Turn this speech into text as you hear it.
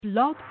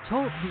Blog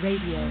Talk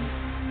Radio.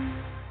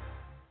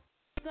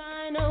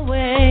 Sign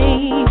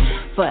away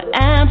for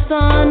apps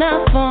on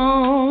our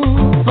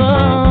phone.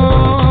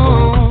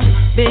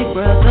 Big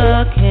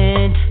brother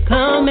can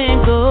come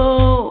and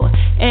go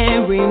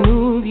and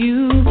remove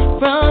you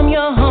from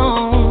your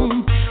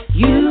home.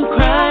 You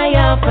cry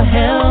out for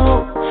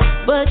help,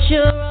 but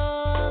you're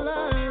all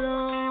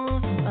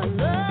alone.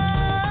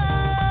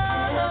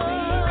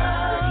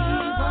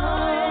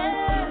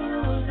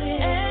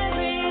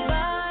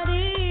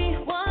 Everybody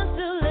wants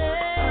to live.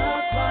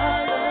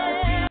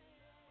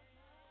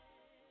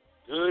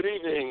 Good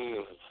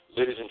evening,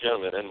 ladies and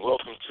gentlemen, and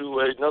welcome to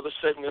another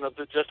segment of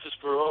the Justice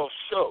for All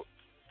show.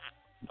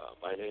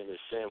 My name is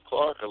Sam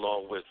Clark,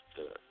 along with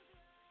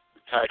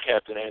retired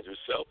Captain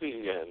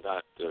Selby and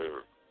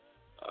Dr.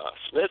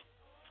 Smith,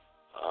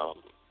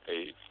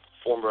 a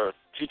former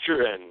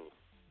teacher and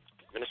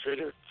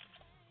administrator.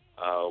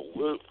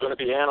 We're going to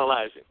be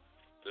analyzing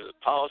the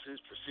policies,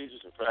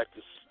 procedures, and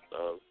practice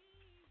of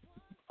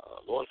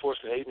law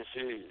enforcement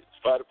agencies,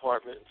 fire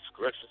departments,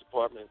 corrections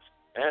departments,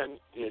 and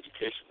the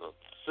educational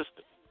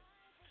system.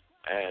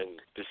 And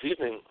this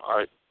evening,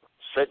 our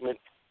segment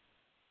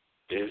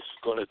is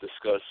going to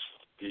discuss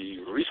the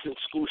recent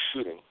school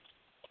shooting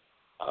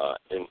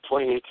in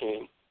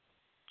 2018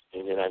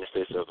 in the United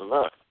States of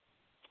America.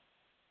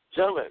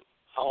 Gentlemen,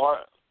 how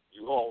are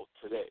you all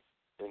today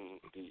in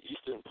the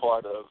eastern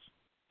part of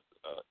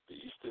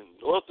the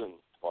northern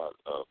part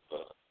of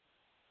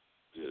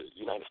the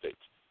United States?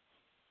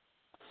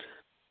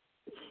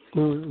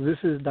 Well, this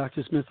is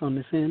Dr. Smith on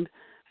this end,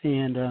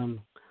 and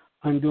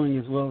I'm doing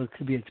as well as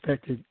could be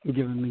expected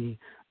given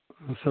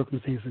the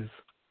circumstances.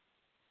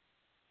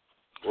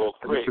 Well,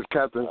 great. This is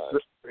Captain.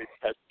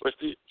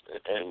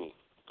 And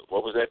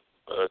what was that,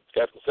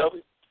 Captain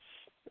Selby?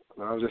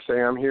 I was just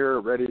saying I'm here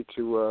ready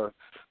to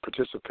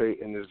participate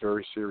in this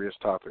very serious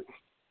topic.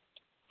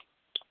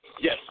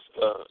 Yes,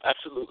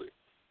 absolutely.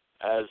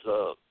 As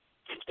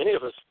any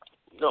of us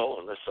know,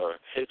 unless our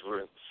heads were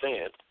in the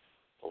sand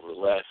over the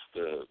last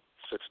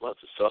 6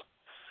 months or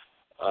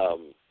so,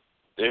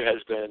 there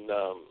has been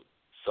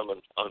some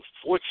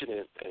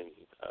unfortunate and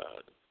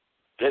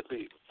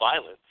deadly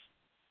violence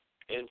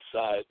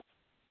inside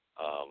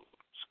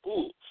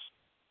schools,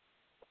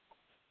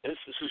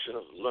 institution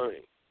of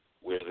learning,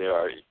 where there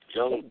are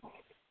young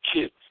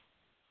kids,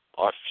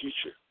 our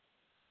future,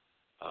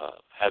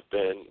 have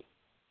been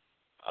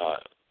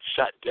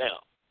shot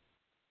down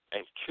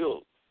and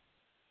killed.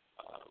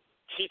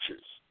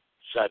 Teachers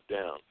shot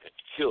down and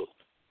killed.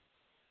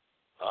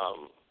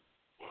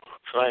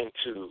 Trying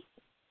to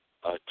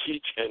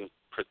teach and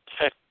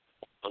protect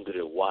under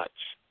their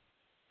watch.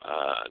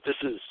 This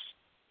is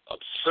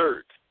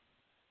absurd,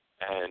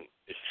 and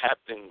it's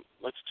happening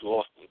much too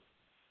often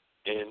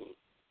in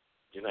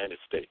the United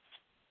States,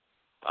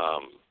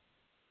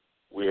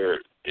 where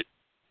this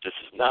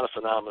is not a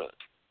phenomenon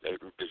that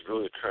is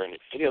really occurring in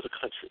any other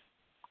country,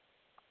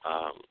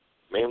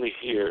 mainly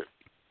here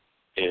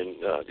in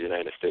the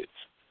United States.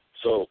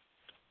 So,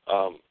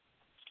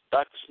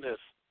 Dr. Smith,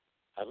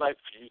 I'd like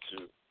for you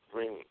to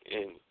bring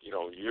in,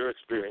 your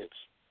experience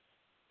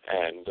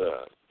and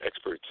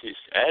expertise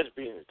as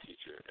being a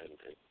teacher, and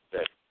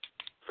that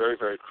very,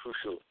 very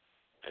crucial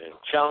and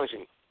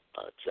challenging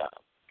job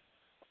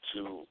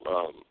to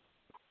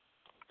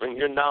bring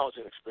your knowledge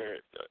and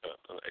experience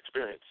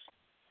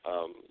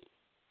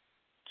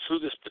to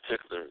this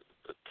particular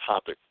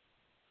topic,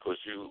 because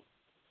you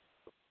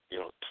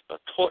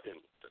taught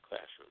in the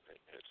classroom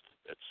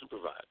and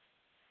supervised,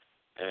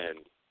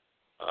 and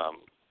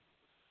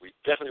we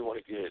definitely want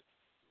to get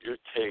your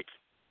take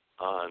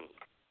on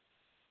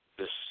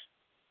this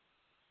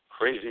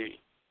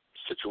crazy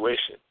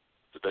situation,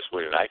 the best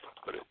way that I can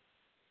put it,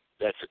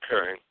 that's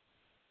occurring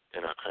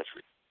in our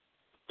country.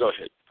 Go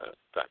ahead,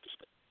 Dr.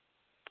 Smith.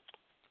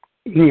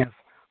 Yes.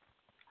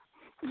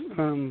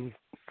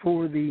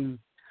 For the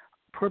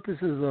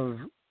purposes of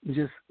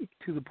just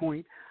to the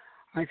point,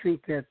 I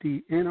think that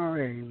the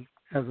NRA,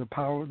 as the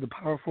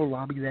powerful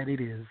lobby that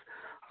it is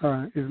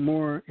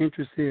more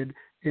interested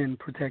in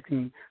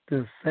protecting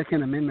the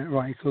Second Amendment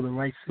rights, or the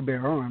rights to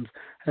bear arms,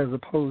 as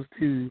opposed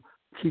to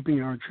keeping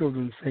our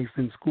children safe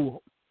in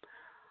school.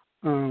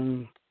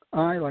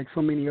 I, like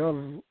so many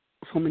other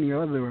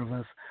of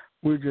us,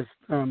 we're just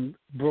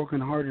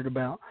brokenhearted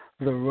about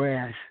the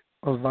rash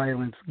of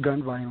violence,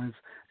 gun violence,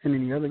 and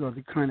any other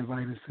kind of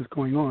violence that's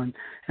going on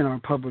in our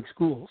public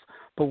schools.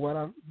 But what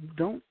I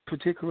don't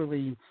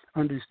particularly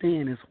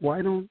understand is,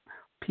 why don't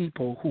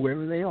people,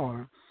 whoever they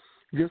are,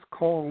 just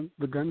call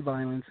the gun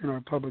violence in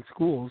our public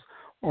schools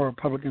or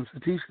public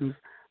institutions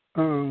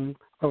of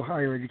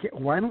higher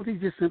education? Why don't they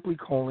just simply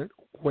call it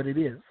what it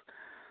is?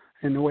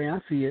 And the way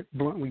I see it,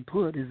 bluntly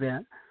put, is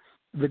that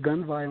the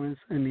gun violence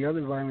and the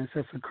other violence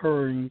that's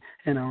occurring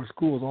in our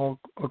schools all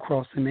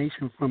across the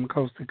nation from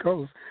coast to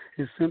coast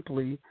is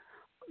simply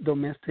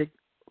domestic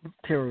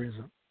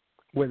terrorism,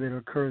 whether it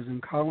occurs in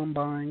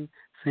Columbine,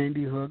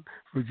 Sandy Hook,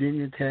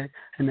 Virginia Tech,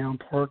 and now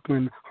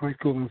Parkland High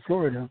School in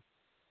Florida.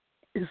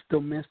 It's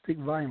domestic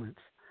violence.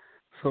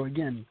 So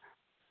again,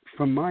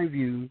 from my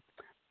view,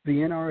 the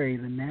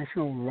NRA, the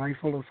National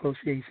Rifle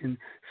Association,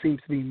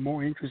 seems to be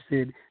more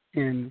interested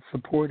in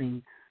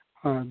supporting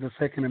the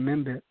Second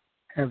Amendment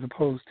as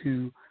opposed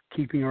to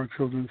keeping our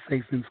children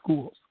safe in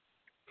schools.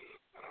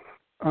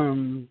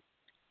 I'm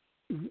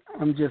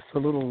just a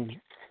little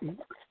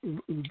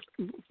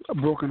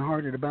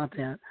brokenhearted about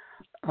that.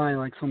 I,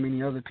 like so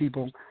many other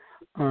people,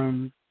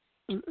 one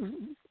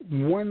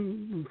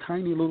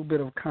tiny little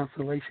bit of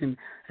consolation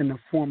in the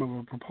form of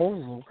a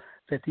proposal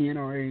that the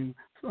NRA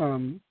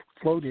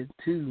floated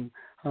to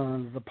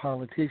the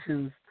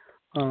politicians,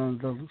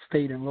 the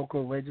state and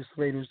local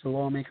legislators, the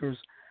lawmakers,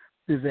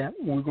 is that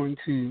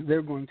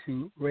they're going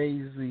to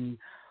raise the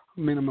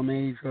minimum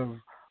age of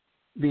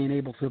being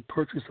able to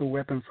purchase a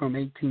weapon from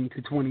 18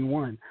 to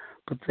 21.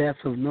 But that's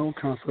of no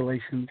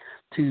consolation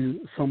to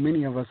so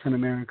many of us in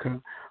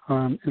America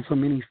and so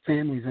many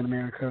families in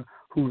America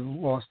who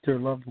lost their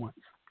loved ones.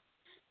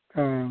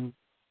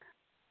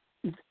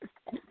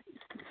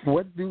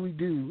 What do we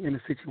do in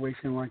a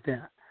situation like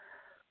that?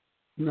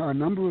 A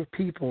number of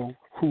people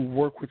who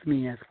work with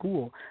me at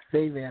school,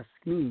 they've asked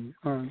me,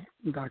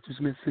 Dr.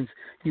 Smith, since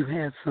you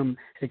had some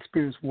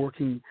experience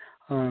working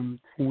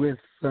with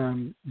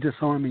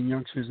disarming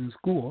youngsters in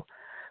school,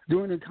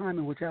 during the time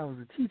in which I was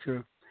a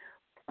teacher,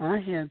 I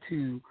had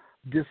to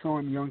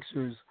disarm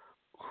youngsters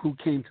who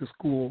came to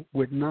school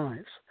with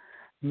knives.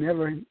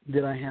 Never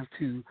did I have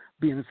to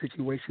be in a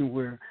situation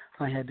where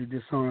I had to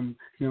disarm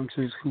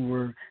youngsters who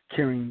were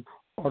carrying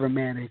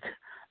automatic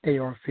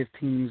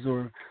AR-15s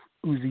or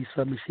Uzi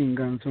submachine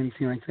guns or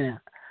anything like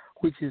that,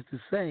 which is to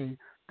say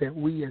that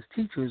we as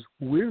teachers,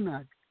 we're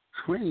not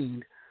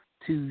trained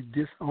to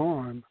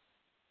disarm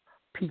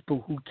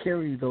people who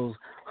carry those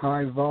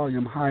high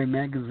volume, high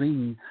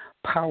magazine,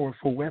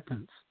 powerful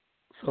weapons.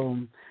 So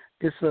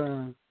it's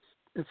a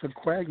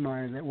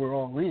quagmire that we're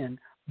all in,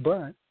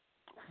 but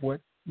what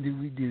do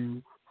we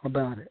do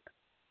about it?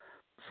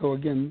 So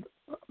again,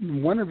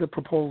 one of the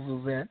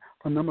proposals that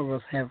a number of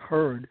us have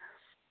heard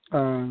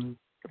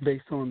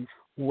based on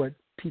what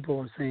people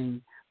are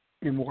saying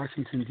in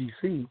Washington,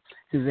 D.C.,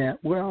 is that,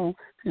 well,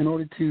 in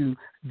order to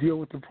deal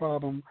with the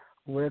problem,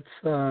 let's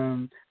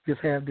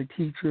just have the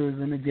teachers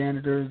and the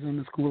janitors and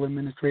the school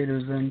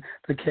administrators and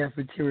the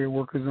cafeteria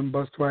workers and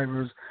bus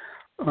drivers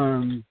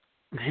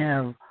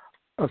have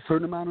a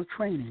certain amount of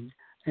training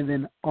and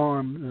then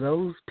arm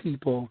those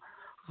people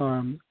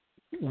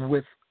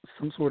with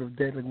some sort of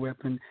deadly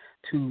weapon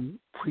to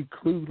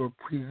preclude or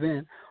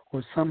prevent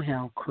or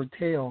somehow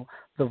curtail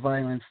the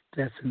violence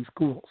that's in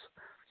schools.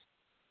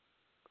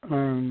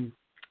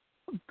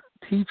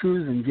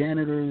 Teachers and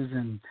janitors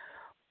and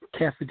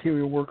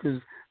cafeteria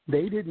workers,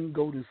 they didn't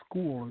go to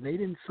school. They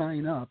didn't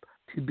sign up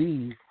to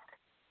be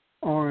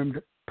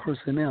armed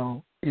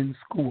personnel in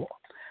school.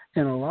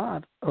 And a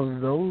lot of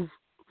those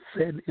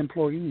said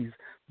employees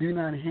do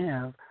not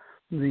have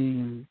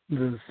the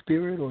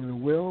spirit or the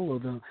will or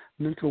the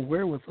mental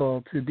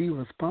wherewithal to be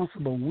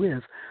responsible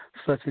with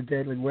such a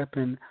deadly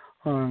weapon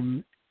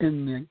in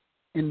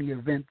the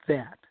event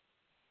that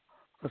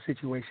a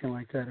situation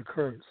like that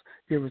occurs,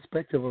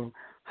 irrespective of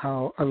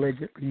how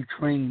allegedly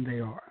trained they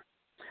are.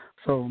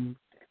 So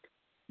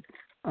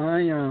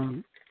I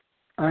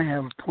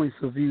have points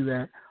of view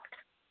that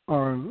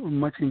are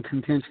much in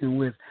contention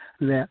with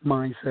that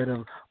mindset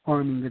of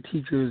arming the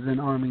teachers and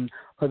arming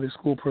other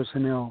school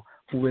personnel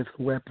with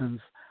weapons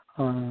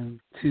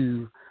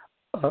to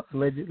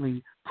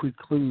allegedly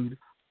preclude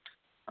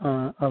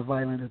a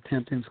violent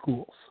attempt in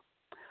schools.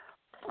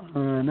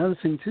 Another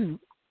thing, too,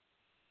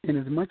 in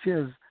as much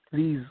as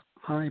these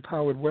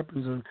high-powered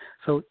weapons are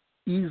so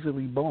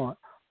easily bought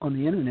on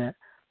the Internet,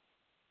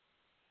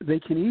 they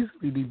can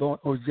easily be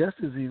bought, or just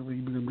as easily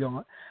be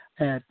bought,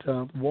 at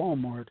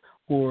Walmart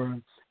or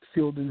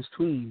Field and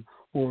Stream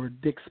or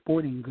Dick's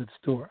Sporting Goods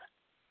store.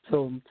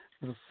 So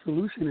the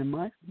solution, in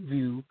my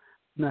view,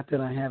 not that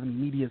I have an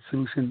immediate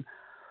solution,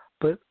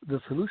 but the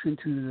solution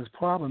to this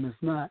problem is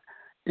not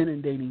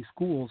inundating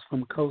schools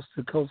from coast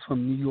to coast,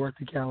 from New York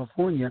to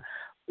California,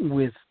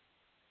 with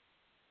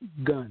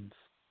guns.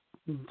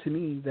 To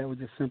me, that would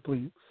just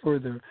simply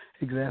further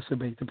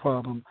exacerbate the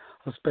problem,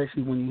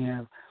 especially when you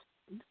have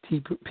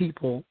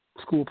people,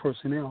 school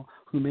personnel,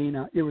 who may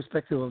not,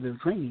 irrespective of their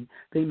training,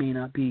 they may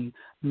not be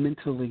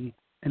mentally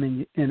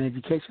and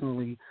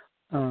educationally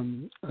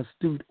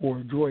astute or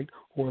adroit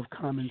or of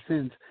common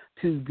sense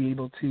to be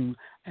able to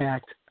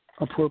act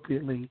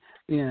appropriately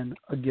in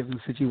a given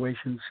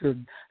situation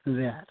should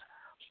that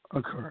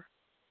occur.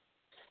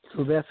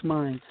 So that's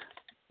my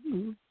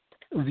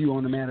view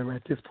on the matter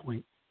at this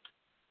point.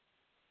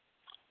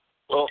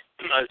 Well,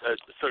 I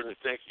certainly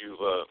thank you,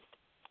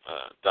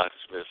 Dr.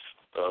 Smith,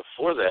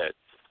 for that,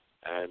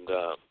 and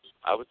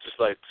I would just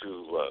like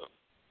to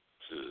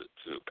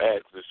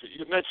add this.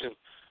 You mentioned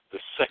the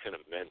Second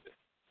Amendment,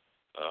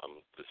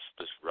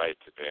 this right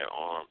to bear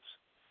arms,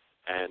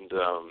 and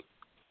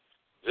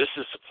this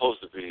is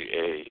supposed to be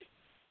a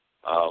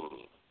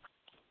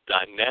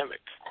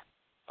dynamic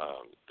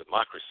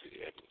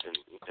democracy,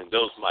 and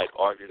those might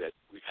argue that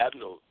we have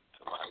no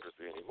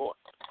democracy anymore,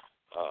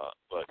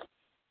 but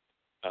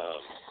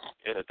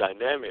in a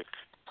dynamic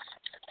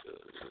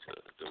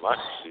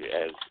democracy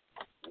as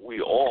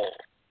we all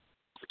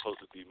supposed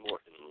to be more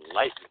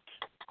enlightened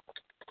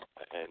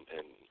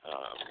and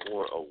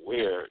more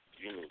aware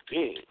human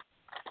beings,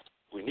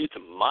 we need to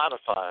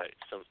modify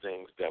some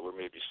things that were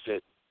maybe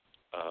said,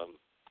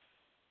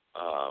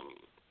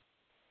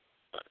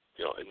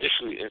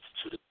 initially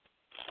instituted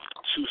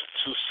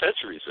two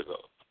centuries ago.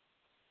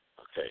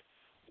 Okay,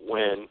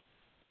 when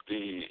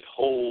the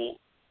whole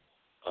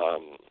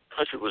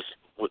country was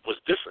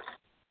different.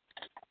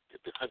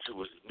 The country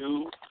was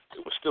new.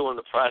 It was still in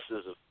the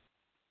process of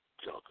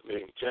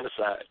committing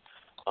genocide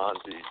on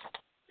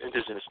the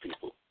indigenous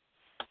people,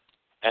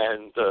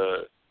 and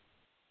the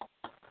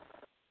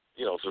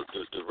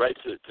right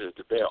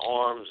to bear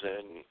arms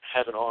and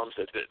having arms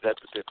at that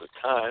particular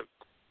time,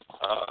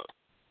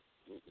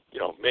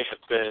 may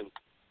have been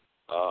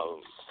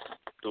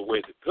the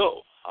way to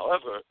go.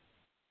 However,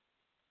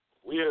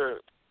 we're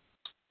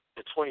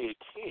in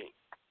 2018.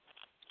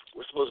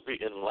 We're supposed to be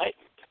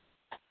enlightened.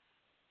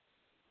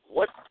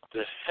 What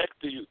the heck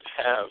do you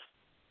have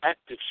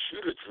active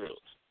shooter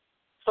drills?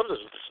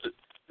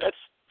 That's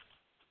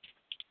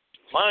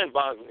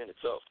mind-boggling in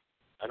itself.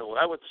 I know when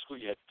I went to school,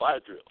 you had fire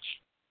drills.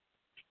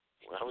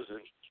 When I was in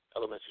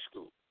elementary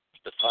school,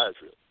 the fire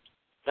drill.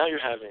 Now you're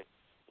having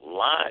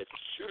live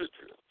shooter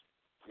drills.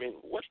 I mean,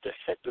 what the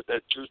heck does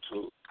that do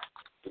to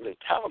the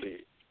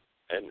mentality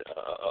and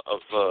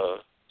of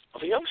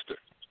a youngster?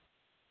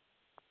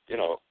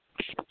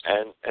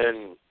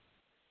 And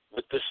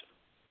with this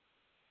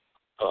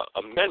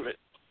amendment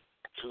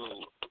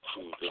to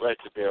the right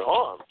to bear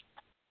arms,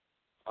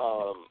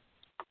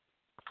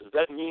 does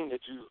that mean that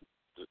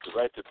the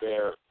right to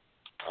bear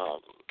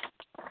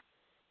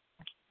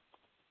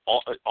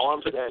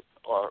arms that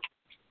are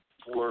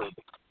for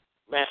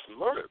mass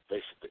murder,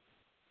 basically?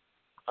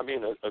 I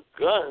mean, a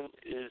gun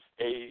is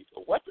a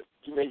weapon.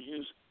 You may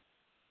use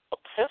a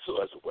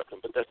pencil as a weapon,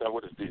 but that's not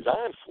what it's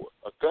designed for.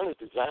 A gun is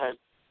designed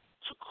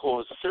to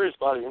cause serious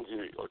bodily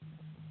injury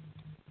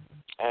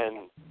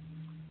and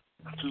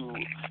to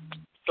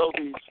sell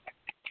these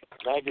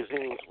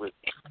magazines with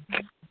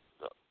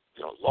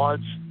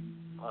large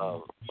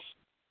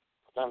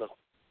amount of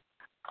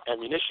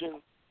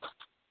ammunition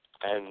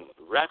and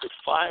rapid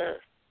fire.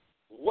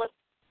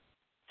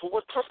 For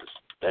what purpose?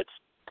 That's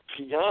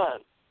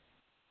beyond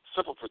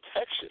simple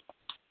protection.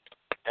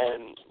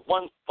 And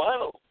one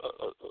final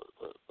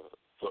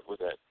thought with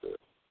that,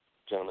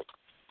 gentlemen,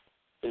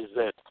 is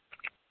that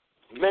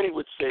many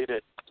would say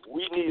that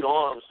we need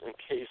arms in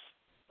case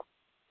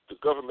the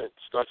government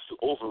starts to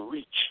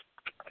overreach.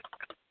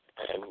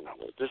 And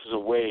this is a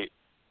way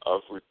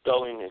of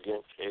rebelling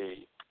against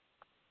a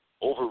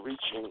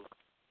overreaching,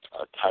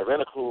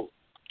 tyrannical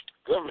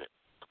government.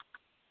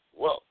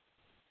 Well,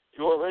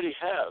 you already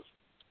have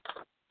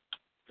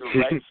your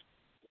rights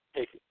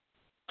taken.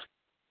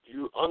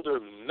 You're under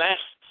mass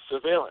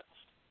surveillance.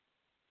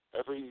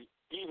 Every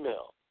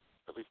email,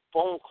 every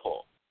phone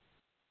call,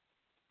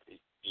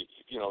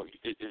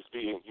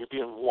 you're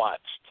being watched.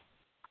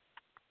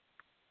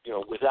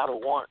 Without a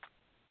warrant,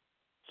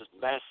 just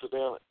mass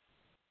surveillance.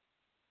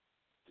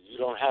 You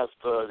don't have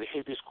the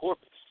habeas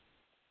corpus.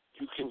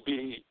 You can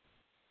be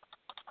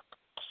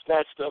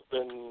snatched up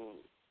and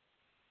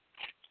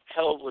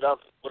held without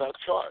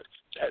charge.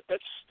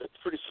 That's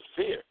pretty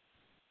severe.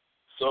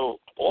 So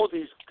all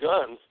these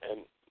guns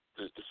and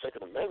the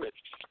Second Amendment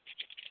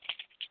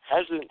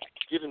hasn't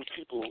given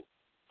people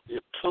the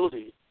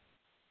ability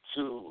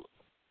to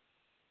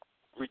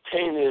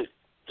retain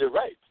their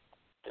rights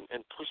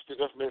and push the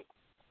government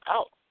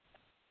out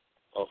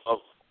of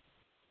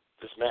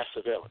this mass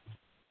surveillance.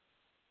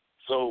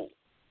 So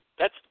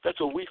that's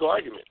a weak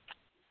argument,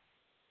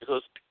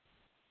 because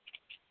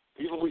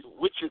even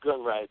with your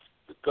gun rights,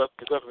 the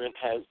government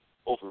has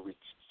overreached.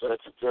 So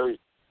that's a very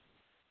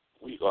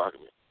weak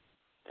argument.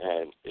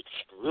 And it's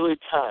really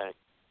time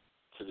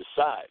to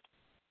decide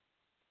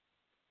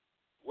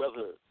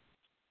whether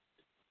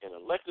an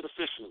elected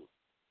official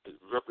that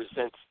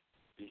represents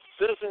the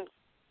citizens,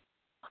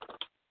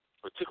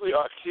 particularly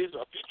our kids,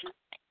 our future,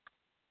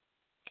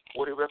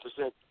 or they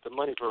represent the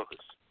money brokers,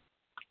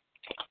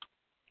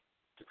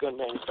 the gun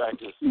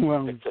manufacturers,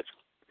 etc.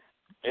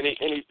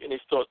 Any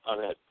thoughts on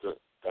that,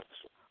 Dr.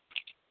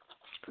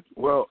 Smith?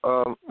 Well,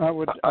 I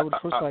would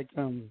first like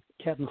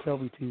Captain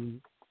Selby to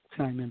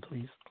chime in,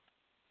 please.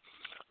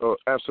 Oh,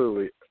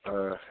 absolutely.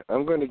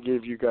 I'm going to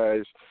give you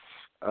guys.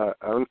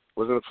 I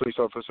wasn't a police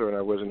officer and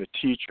I wasn't a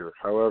teacher.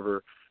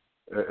 However,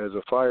 as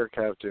a fire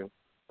captain,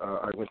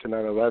 I went to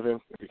 9/11.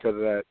 Because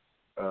of that,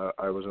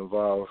 I was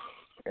involved,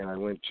 and I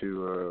went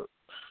to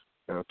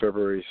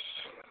February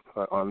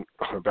on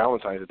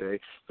Valentine's Day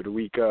for the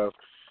week of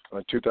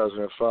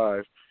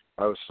 2005.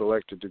 I was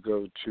selected to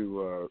go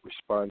to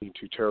responding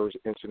to terrorist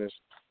incidents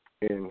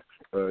in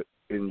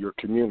your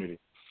community.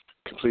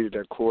 Completed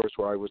that course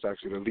where I was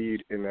actually the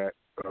lead in that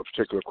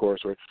particular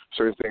course, where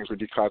certain things were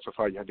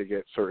declassified. You had to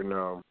get certain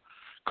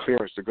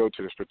clearance to go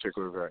to this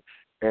particular event.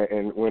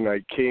 And when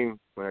I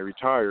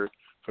retired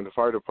from the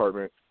fire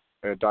department,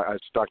 as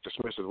Dr.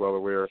 Smith is well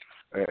aware,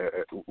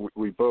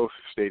 we both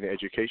stayed in the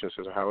education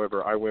system.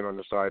 However, I went on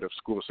the side of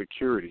school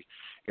security.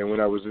 And when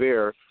I was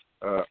there,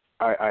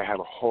 I had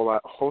a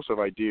host of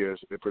ideas.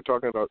 If we're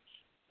talking about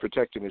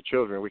protecting the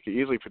children, we could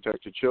easily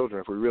protect the children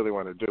if we really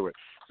want to do it.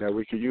 Now,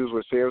 we could use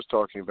what Sam's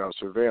talking about,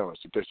 surveillance.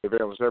 There's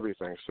surveillance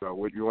everything. So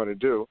what you want to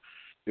do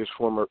is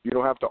you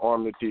don't have to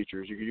arm the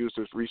teachers. You can use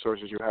the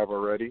resources you have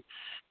already.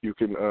 You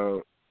can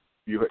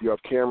you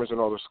have cameras in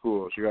all the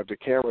schools. You have the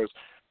cameras.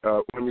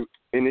 When you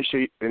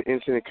initiate an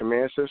incident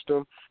command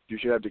system, you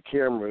should have the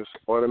cameras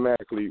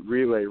automatically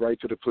relay right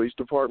to the police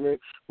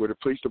department, where the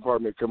police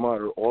department can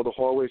monitor all the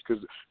hallways,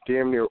 because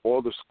damn near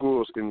all the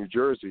schools in New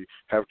Jersey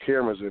have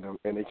cameras in them,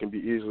 and they can be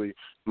easily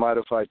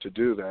modified to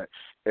do that.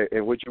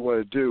 And what you want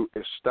to do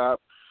is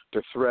stop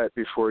the threat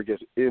before it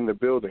gets in the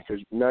building,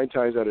 because 9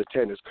 times out of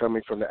 10 it's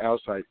coming from the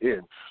outside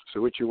in.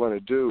 So what you want to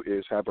do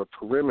is have a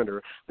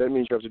perimeter. That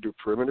means you have to do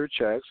perimeter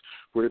checks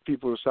where the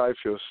people inside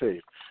feel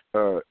safe.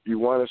 You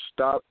want to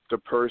stop the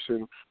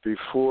person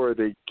before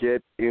they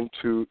get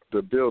into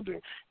the building,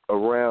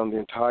 around the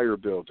entire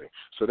building.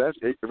 So that's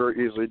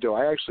very easily done.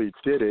 I actually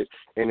did it,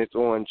 and it's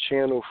on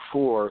Channel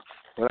 4.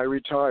 When I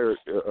retired,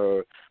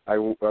 I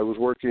was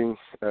working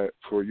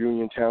for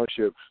Union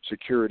Township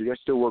Security. I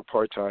still work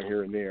part-time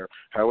here and there.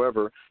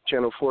 However,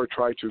 Channel 4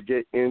 tried to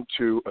get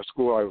into a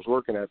school I was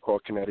working at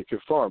called Connecticut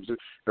Farms.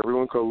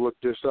 Everyone could look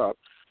this up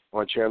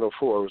on Channel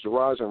 4. It was the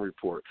Rosin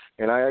Report,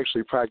 and I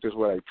actually practiced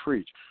what I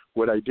preach.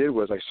 What I did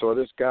was I saw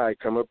this guy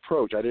come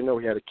approach. I didn't know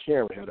he had a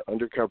camera. He had an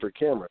undercover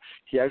camera.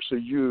 He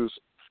actually used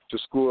the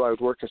school I was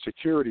working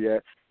security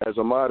at as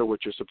a model,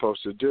 what you're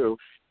supposed to do,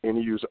 and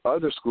he used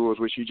other schools,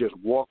 which he just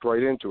walked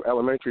right into,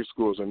 elementary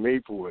schools in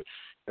Maplewood,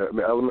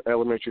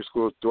 elementary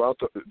schools throughout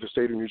the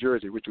state of New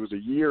Jersey, which was a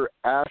year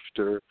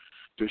after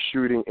the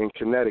shooting in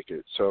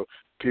Connecticut. So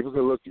people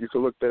you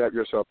can look that up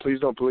yourself.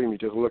 Please don't believe me,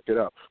 just look it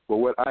up. But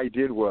what I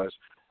did was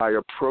I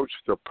approached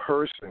the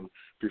person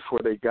before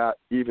they got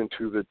even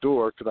to the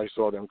door, because I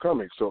saw them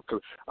coming. So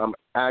I'm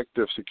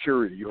active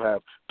security. You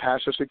have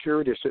passive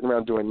security, sitting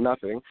around doing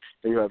nothing,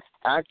 and you have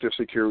active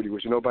security,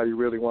 which nobody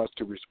really wants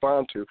to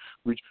respond to.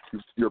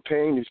 You're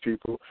paying these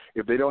people.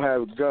 If they don't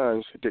have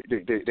guns,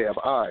 they have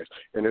eyes,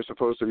 and they're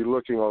supposed to be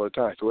looking all the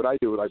time. So what I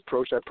do is I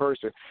approach that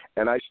person,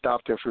 and I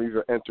stopped him from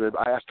even entering.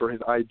 I asked for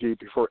his ID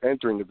before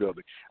entering the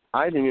building.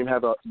 I didn't even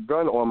have a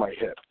gun on my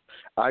hip.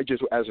 I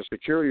just, as a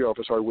security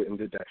officer, I went and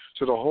did that.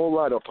 So there's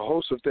a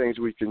host of things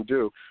we can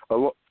do.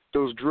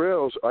 Those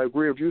drills, I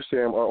agree with you,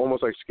 Sam, are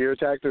almost like scare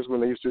tactics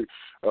when they used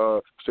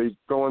to say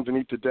go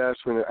underneath the desk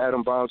when an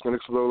atom bomb's going to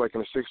explode like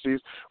in the 60s.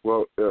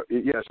 Well,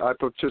 yes, I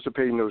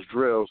participate in those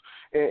drills,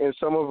 and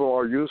some of them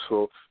are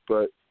useful,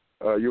 but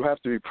you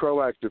have to be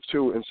proactive,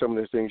 too, in some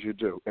of the things you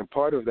do. And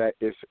part of that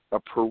is a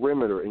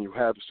perimeter, and you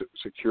have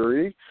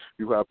security,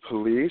 you have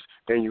police,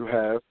 and you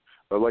have,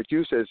 like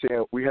you said,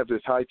 Sam, we have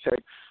this high-tech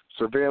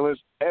surveillance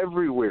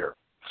everywhere.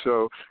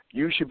 So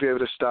you should be able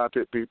to stop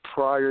it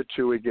prior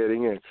to it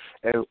getting in.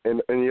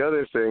 And the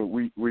other thing,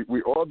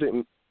 we all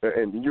didn't,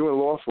 and you in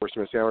law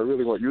enforcement, Sam, I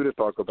really want you to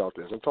talk about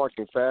this. I'm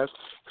talking fast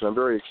because I'm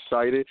very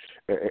excited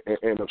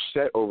and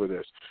upset over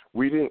this.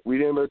 We didn't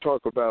really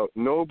talk about,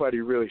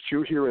 nobody really,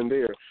 few here and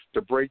there,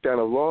 the breakdown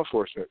of law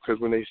enforcement,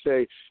 because when they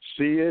say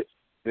see it,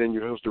 then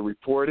you're supposed to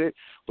report it,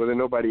 but then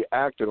nobody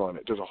acted on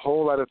it. There's a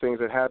whole lot of things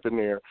that happened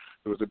there.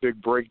 It was a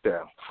big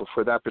breakdown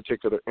for that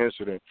particular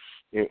incident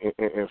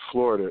in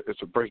Florida.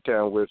 It's a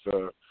breakdown with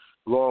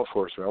law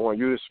enforcement. I want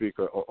you to speak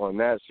on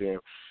that, Sam.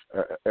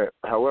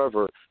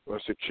 However,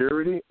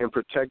 security and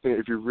protecting,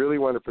 if you really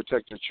want to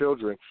protect the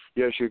children,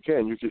 yes, you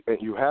can.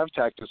 You have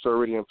tactics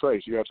already in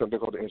place. You have something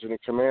called the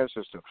incident command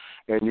system,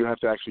 and you have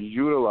to actually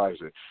utilize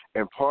it.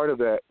 And part of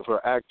that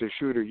for active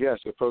shooter, yes,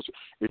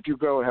 if you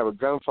go and have a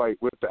gunfight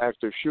with the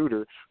active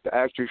shooter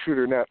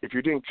now, if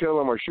you didn't kill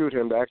him or shoot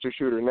him, the active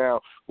shooter now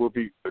will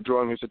be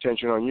drawing his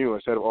attention on you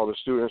instead of all the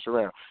students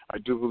around. I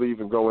do believe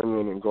in going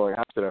in and going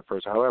after that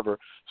person. However,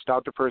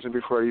 stop the person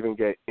before they even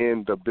get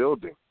in the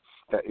building.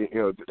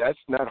 That's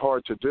not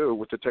hard to do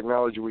with the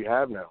technology we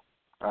have now.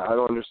 I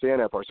don't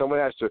understand that part. Someone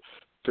has to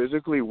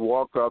physically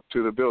walk up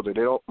to the building.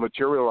 They don't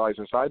materialize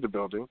inside the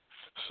building.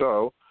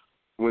 So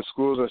when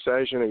school's in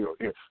session,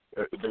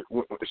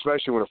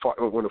 especially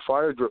when a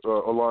fire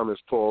alarm is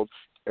pulled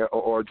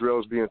or a drill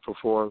is being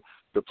performed,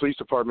 the police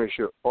department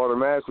should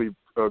automatically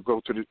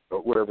go to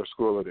whatever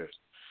school it is,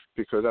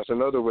 because that's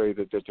another way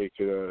that they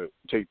could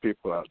take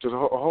people out. There's a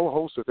whole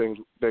host of things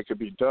that could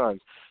be done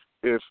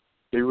if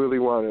they really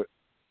want to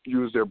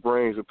use their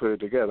brains to put it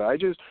together. I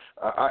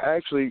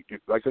actually,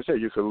 like I said,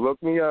 you can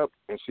look me up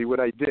and see what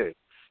I did,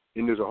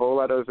 and there's a whole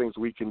lot of other things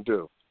we can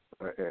do,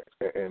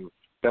 and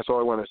that's all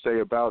I want to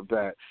say about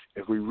that.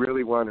 If we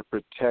really want to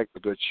protect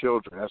the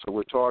children, that's what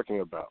we're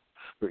talking about.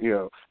 But,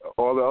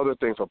 all the other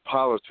things are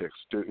politics.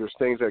 There's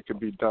things that can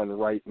be done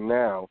right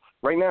now,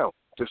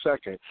 this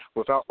second,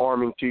 without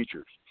arming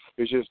teachers.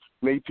 It's just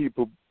make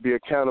people be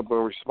accountable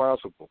and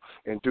responsible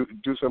and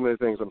do some of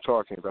the things I'm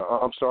talking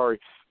about. I'm sorry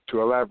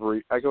to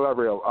elaborate. I can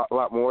elaborate a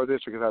lot more of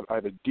this because I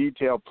have a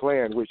detailed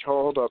plan, which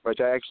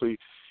I actually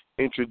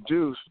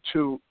introduced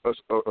to a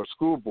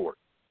school board.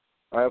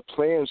 I have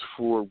plans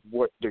for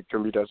what that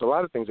can be done. There's a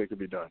lot of things that can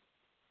be done.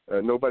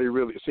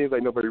 It seems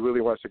like nobody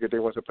really wants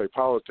to play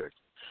politics.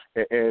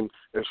 And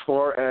as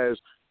far as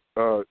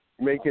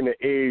making the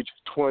age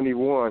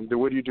 21, then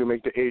what do you do?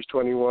 Make the age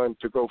 21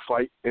 to go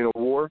fight in a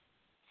war?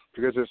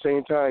 Because at the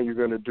same time you're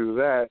going to do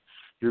that,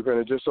 you're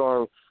going to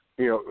disarm,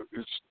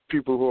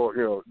 people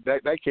who are,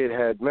 that kid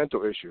had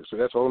mental issues, so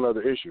that's a whole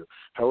other issue.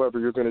 However,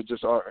 you're going to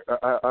disarm.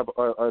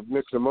 I've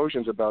mixed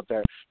emotions about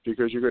that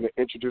because you're going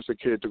to introduce a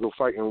kid to go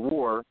fight in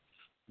war,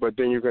 but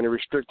then you're going to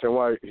restrict him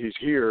while he's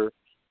here,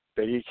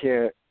 that he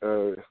can't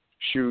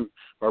shoot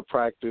or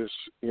practice,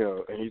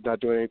 and he's not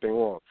doing anything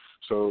wrong.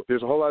 So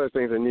there's a whole lot of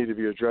things that need to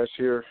be addressed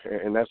here,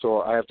 and that's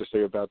all I have to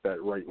say about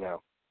that right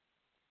now.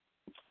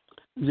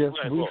 Just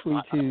briefly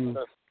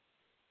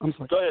I'm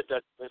sorry. Go ahead,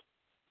 Dr.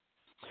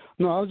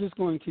 No, I was just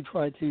going to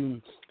try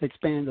to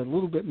expand a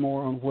little bit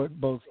more on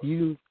what both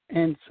you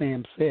and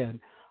Sam said.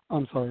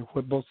 I'm sorry,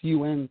 what both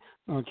you and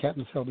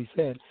Captain Selby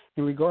said.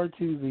 In regard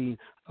to the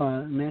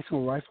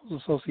National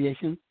Rifle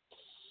Association,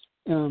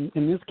 in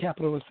this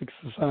capitalistic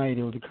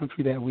society, or the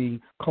country that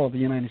we call the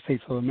United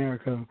States of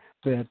America,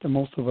 that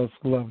most of us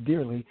love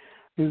dearly,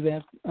 is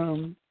that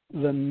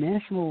the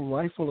National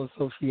Rifle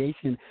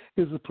Association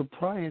is a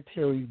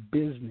proprietary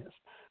business,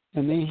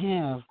 and they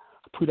have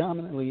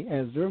predominantly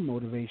as their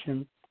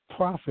motivation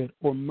profit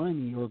or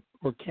money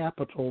or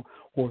capital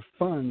or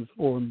funds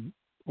or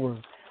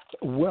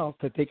wealth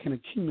that they can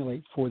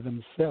accumulate for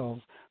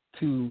themselves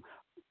to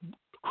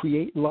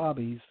create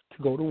lobbies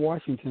to go to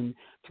Washington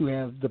to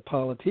have the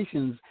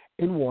politicians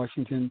in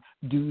Washington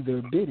do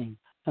their bidding.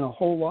 And a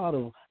whole lot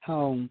of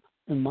how,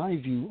 in my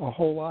view,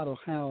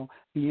 how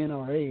the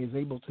NRA is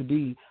able to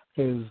be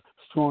as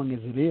strong as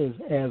it is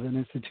as an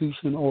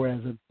institution or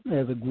as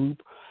a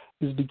group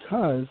is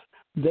because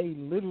they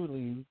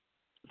literally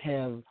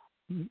have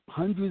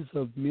hundreds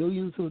of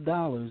millions of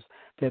dollars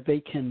that they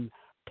can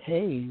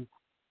pay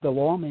the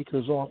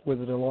lawmakers off,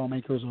 whether the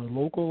lawmakers are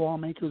local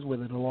lawmakers,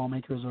 whether the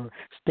lawmakers are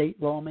state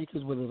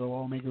lawmakers, whether the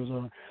lawmakers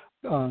are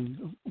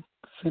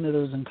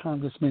senators and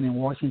congressmen in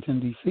Washington,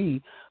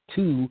 D.C.,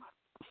 to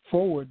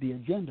forward the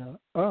agenda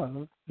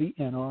of the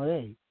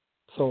NRA.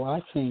 So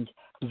I think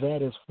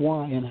that is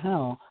why and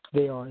how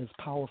they are as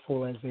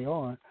powerful as they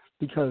are,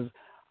 because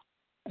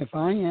if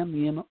I am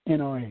the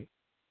NRA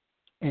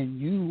and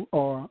you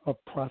are a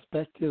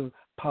prospective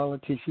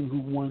politician who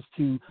wants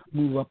to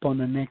move up on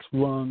the next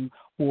rung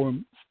or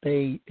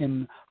stay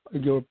in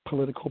your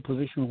political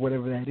position,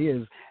 whatever that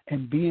is,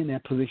 and be in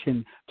that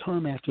position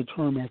term after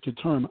term after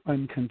term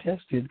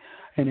uncontested,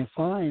 and if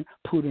I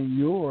put in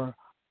your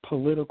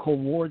political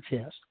war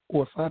chest,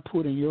 or if I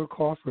put in your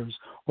coffers,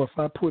 or if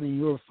I put in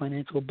your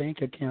financial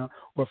bank account,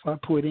 or if I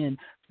put in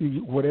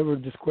whatever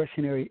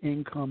discretionary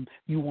income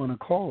you want to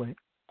call it,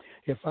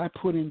 if I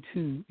put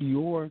into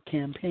your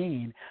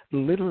campaign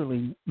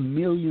literally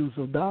millions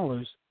of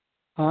dollars,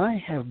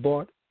 I have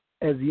bought,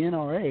 as the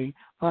NRA,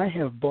 I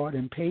have bought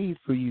and paid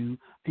for you,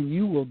 and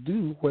you will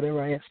do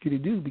whatever I ask you to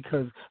do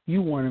because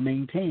you want to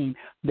maintain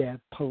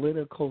that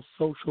political,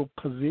 social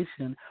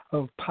position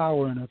of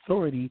power and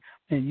authority,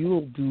 and you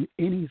will do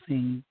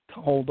anything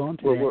to hold on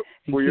to that.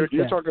 Well,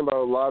 you're talking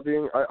about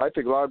lobbying. I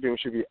think lobbying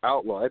should be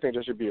outlawed. I think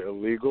that should be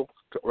illegal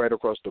right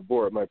across the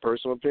board, my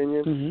personal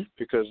opinion,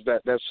 because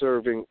that's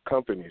serving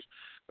companies.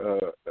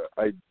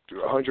 I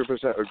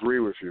 100% agree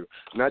with you.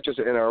 Not just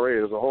the NRA.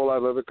 There's a whole lot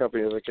of other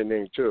companies I can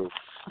name too,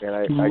 and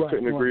I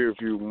couldn't agree with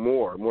you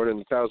more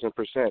than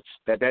 1,000%.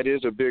 That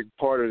is a big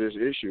part of this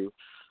issue.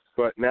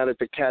 But now that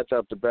the cat's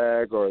out the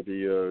bag, or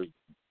the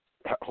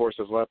horse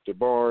has left the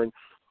barn,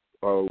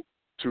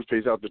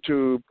 toothpaste out the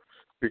tube,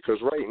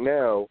 because right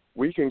now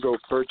we can go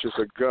purchase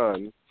a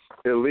gun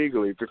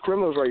illegally. The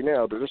criminals right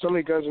now, there's so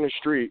many guns in the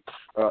street.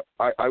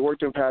 I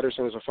worked in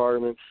Patterson as a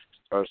fireman.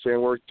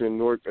 Sam worked in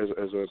Newark as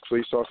a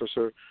police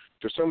officer.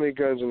 There's so many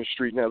guns in the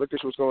street now. Look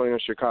at what's going on in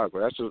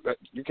Chicago.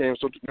 You can't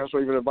that's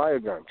not even buy a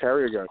gun,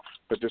 carry a gun.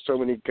 But there's so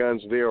many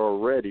guns there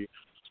already.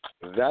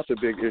 That's a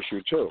big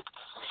issue too.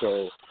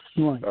 So,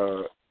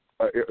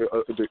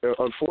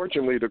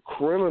 unfortunately, the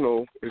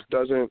criminal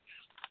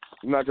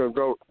not going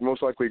to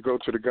most likely go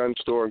to the gun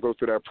store and go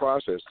through that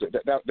process.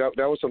 That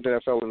was something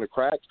that fell in the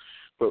cracks.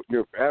 But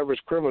your average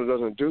criminal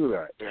doesn't do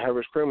that. The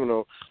average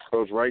criminal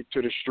goes right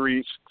to the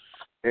streets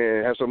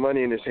and has some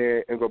money in his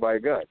hand and go buy a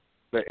gun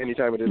any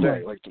time of the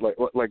day,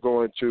 like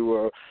going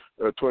to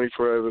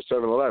 24-hour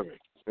 7-Eleven.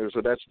 And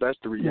so that's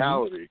the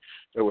reality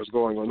of what's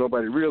going on.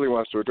 Nobody really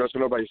wants to address it.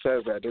 Nobody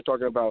says that. They're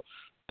talking about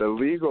the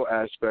legal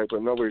aspect,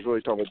 but nobody's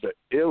really talking about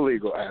the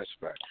illegal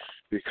aspect,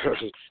 because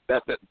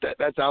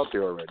that's out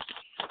there already.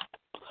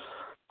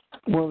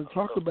 Well, to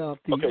talk about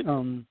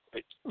the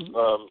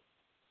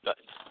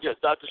yes,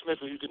 Dr. Smith,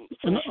 you can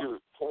finish your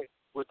point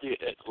with the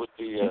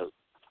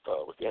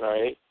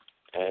NRA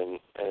and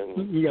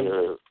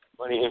their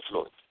money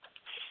influence.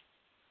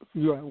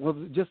 Yeah. Well,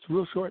 just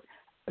real short,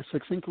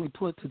 succinctly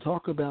put, to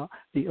talk about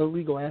the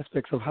illegal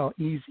aspects of how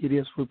easy it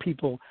is for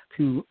people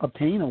to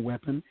obtain a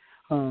weapon,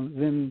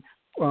 then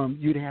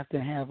you'd have to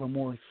have a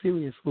more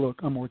serious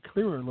look, a more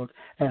clearer look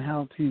at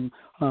how to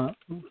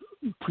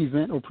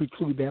prevent or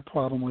preclude that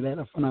problem or that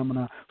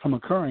phenomena from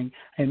occurring,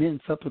 and then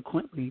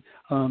subsequently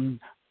come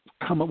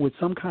up with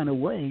some kind of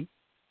way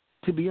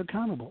to be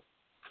accountable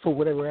for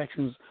whatever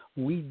actions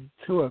we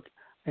took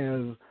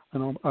as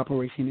an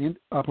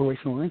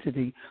operational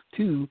entity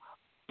to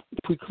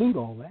preclude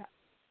all that.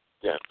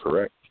 Yeah,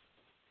 correct.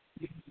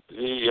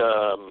 The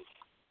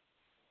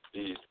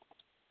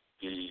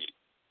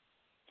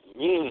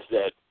means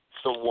that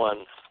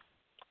someone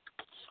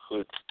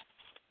could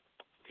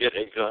get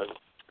a gun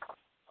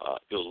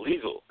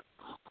illegal,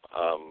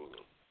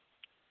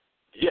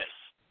 yes,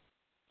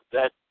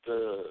 that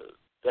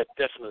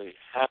definitely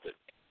happened.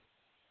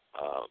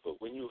 But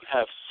when you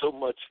have so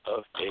much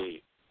of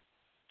a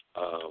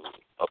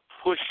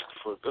push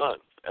for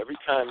guns, every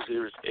time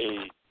there's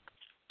a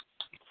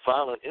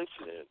violent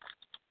incident,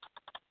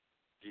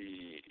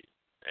 the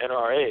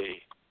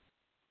NRA,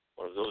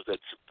 or those that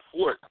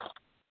support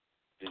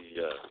the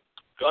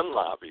gun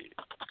lobby,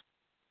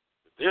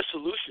 their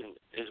solution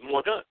is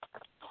more guns.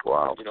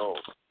 Wow.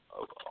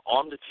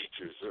 Arm the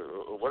teachers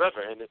or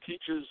whatever. And the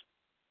teachers,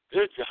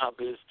 their job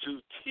is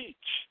to teach.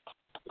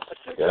 That's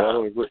their job. I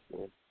don't agree.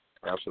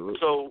 Absolutely.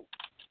 So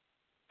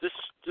this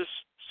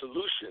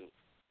solution,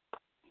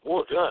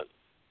 more guns,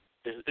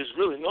 is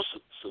really no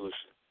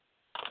solution.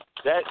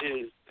 That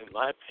is, in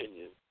my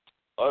opinion,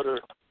 utter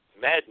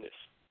madness.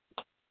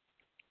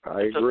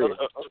 I agree.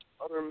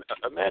 Utter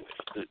madness.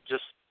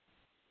 Just,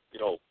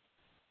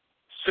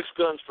 6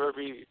 guns for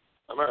every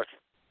American.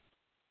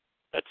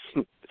 That's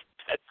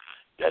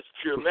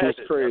pure madness.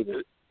 That's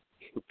crazy.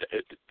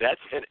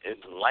 That's an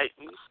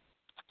enlightened,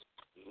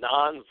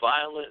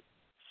 non-violent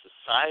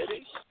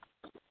society?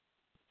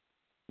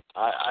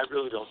 I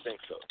really don't think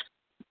so.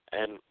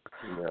 And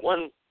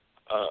one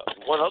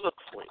other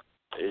point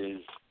is,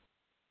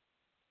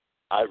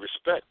 I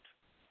respect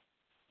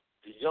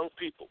the young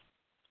people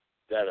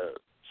that are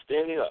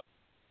standing up.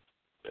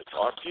 That's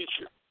our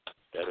future.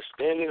 That are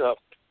standing up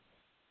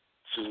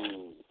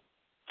to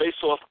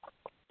face off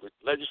with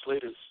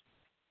legislators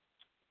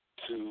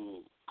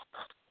to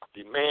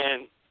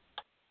demand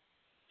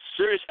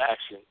serious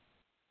action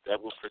that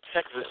will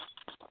protect them.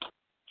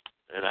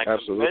 And I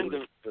commend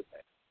them for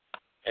that.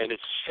 And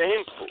it's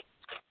shameful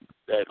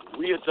that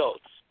we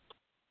adults,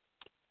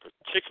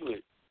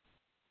 particularly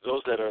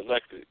those that are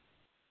elected,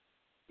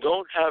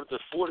 don't have the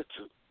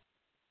fortitude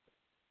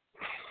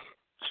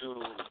to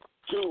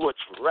do what's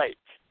right,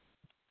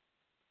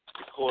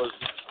 because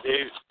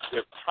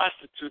they're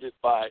prostituted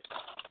by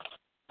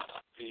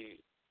the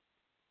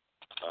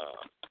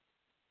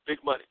big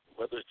money,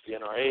 whether it's the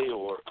NRA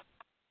or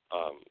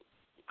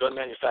gun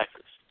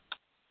manufacturers.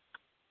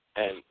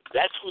 And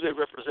that's who they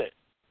represent.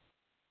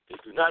 They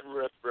do not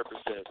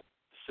represent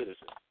the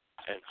citizens.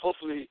 And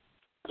hopefully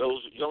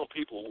those young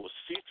people will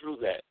see through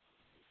that.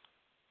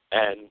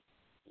 And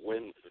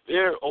when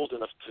they're old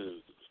enough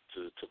to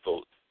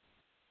vote,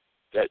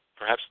 that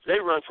perhaps they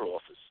run for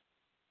office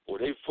or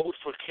they vote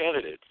for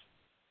candidates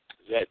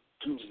that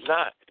do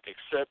not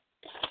accept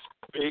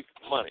big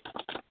money,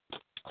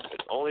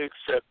 that only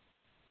accept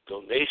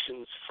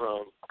donations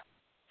from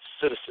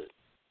citizens.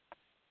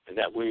 And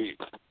that way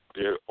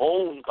they're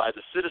owned by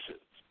the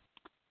citizens,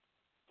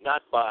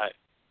 not by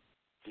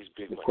these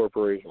big money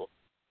corporations.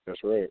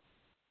 That's right.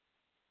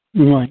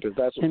 Right.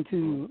 That's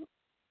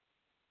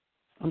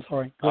I'm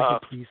sorry. Go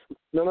ahead, please.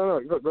 No.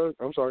 Go,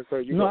 I'm sorry. Go,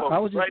 you no, go. I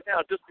was right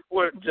now, just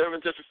before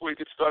you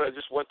get started, I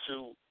just want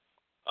to,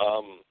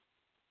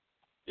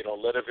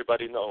 let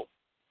everybody know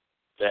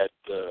that,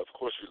 of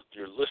course,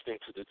 you're listening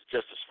to the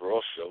Justice for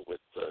All show with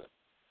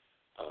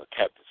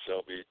Capt.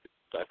 Selby,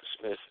 Dr.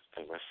 Smith,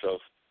 and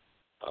myself,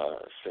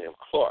 Sam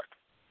Clark.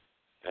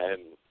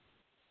 And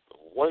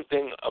one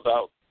thing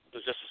about the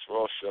Justice for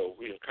All show,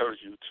 we encourage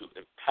you to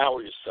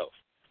empower yourself.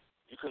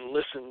 You can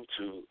listen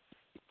to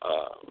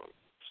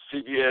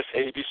CBS,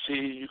 ABC.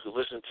 You can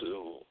listen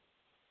to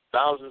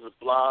thousands of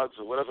blogs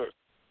or whatever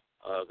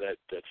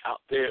that's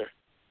out there.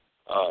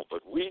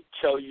 But we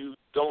tell you,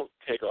 don't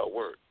take our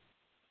word.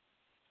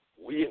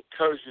 We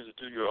encourage you to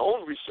do your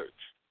own research,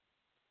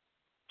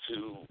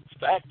 to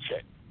fact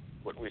check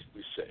what we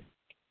say,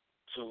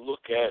 to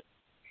look at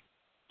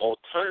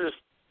alternative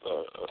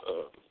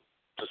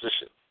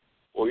position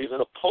or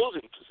even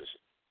opposing position.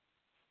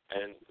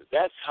 And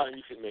that's how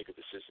you can make a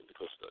decision,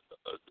 because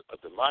a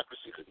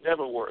democracy could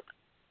never work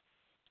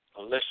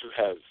unless you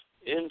have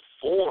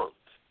informed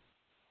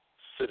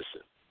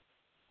citizens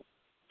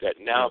that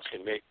now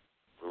can make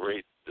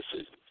great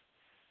decisions.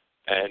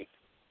 And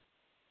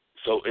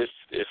so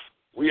if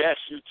we ask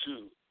you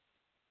to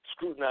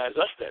scrutinize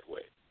us that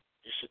way,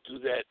 you should do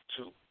that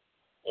to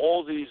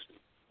all these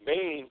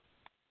main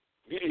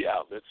media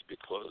outlets,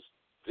 because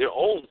they're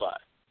owned by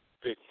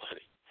big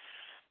money.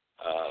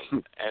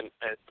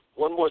 And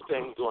one more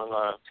thing during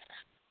our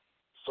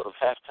sort of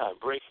halftime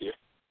break here.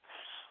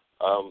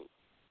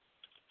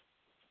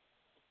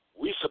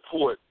 We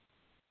support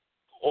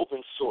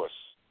open source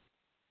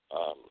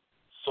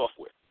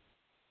software,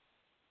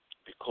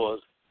 because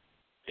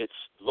it's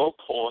low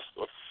cost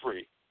or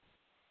free,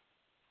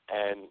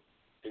 and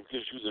it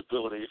gives you the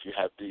ability, if you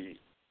have the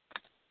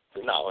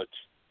knowledge,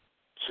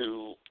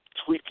 to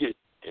tweak it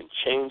and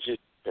change it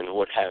and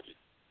what have you.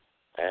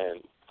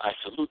 And I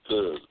salute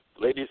the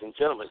ladies and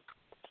gentlemen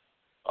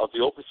of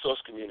the open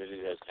source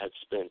community that have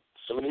spent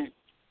so many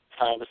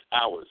countless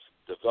hours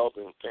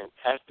developing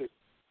fantastic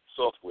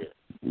software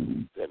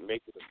that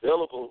make it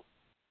available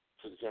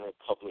to the general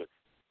public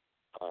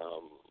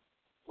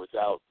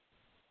without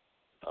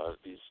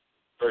these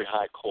very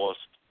high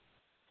costs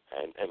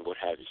and what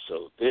have you.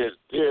 So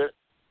they're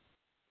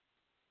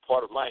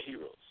part of my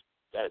heroes.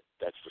 That's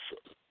for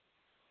sure.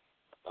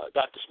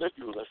 Dr. Smith,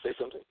 you were going to say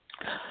something?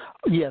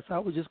 Yes, I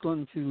was just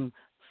going to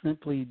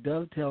simply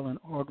dovetail and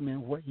augment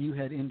what you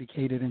had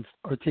indicated and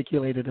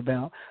articulated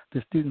about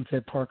the students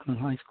at Parkland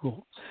High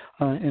School.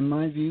 In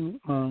my view,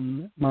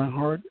 my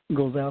heart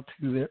goes out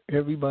to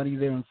everybody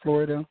there in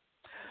Florida,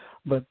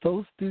 but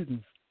those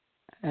students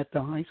at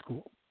the high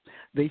school,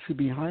 they should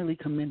be highly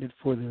commended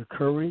for their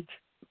courage,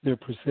 their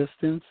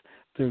persistence,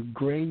 their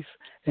grace,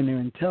 and their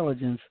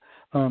intelligence,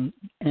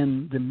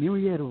 and the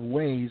myriad of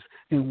ways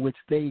in which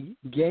they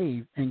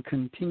gave and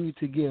continue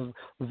to give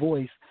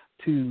voice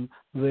to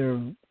their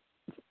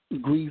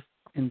grief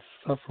and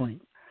suffering.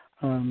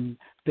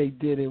 They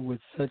did it with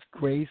such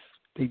grace,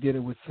 they did it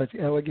with such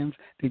elegance,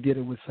 they did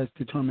it with such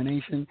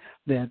determination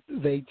that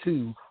they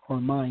too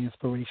are my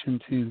inspiration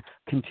to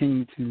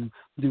continue to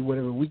do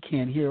whatever we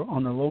can here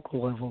on the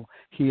local level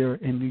here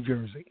in New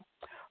Jersey.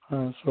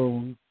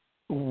 So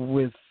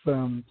with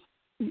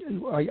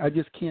I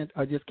just can't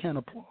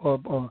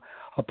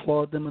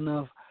applaud them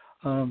enough,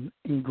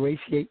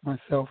 ingratiate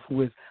myself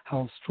with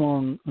how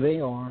strong they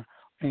are,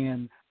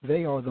 and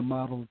they are the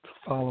model to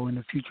follow in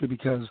the future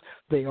because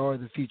they are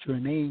the future,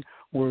 and they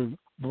were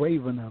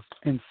brave enough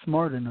and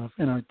smart enough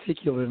and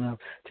articulate enough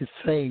to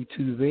say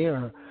to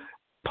their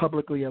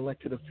publicly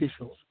elected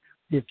officials,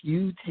 if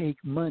you take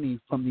money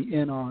from the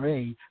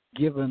NRA,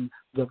 given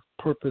the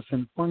purpose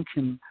and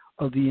function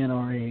of the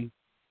NRA,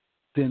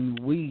 then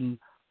we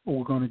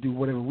are going to do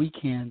whatever we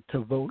can to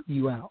vote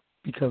you out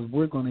because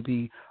we're going to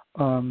be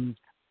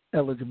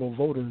eligible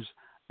voters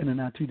in the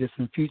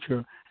not-too-distant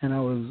future. And I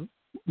was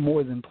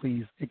more than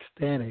pleased,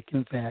 ecstatic,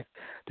 in fact,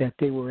 that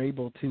they were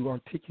able to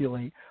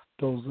articulate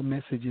those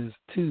messages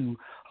to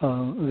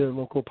their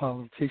local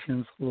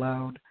politicians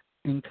loud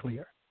and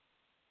clear.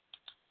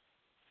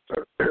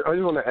 I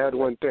just want to add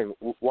one thing.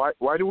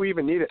 Why do we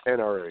even need an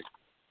NRA?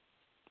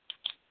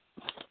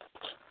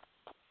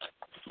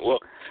 Well,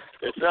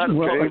 it's not.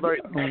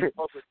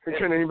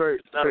 Can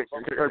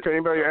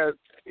anybody add?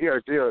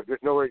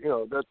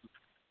 No, that's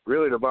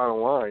really the bottom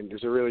line.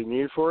 Is there really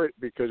need for it?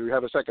 Because we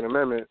have a Second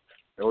Amendment,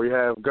 and we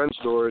have gun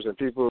stores, and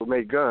people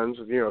make guns.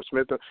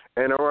 Smith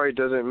NRA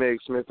doesn't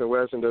make Smith and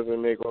Wesson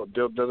doesn't make a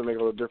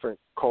little different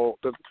Colt.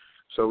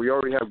 So we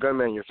already have gun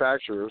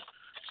manufacturers.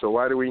 So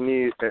why do we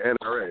need an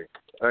NRA?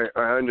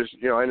 I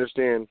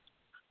understand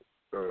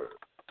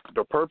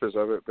the purpose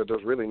of it, but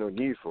there's really no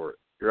need for it.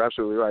 You're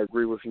absolutely right. I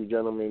agree with you,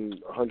 gentlemen,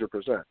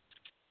 100%.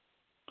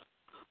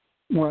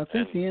 Well, I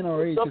think the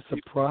NRA is just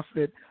a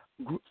profit.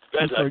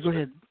 I'm sorry, go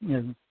ahead.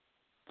 Yeah.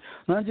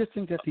 No, I just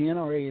think that the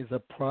NRA is a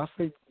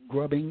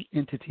profit-grubbing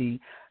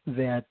entity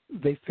that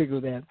they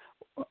figure that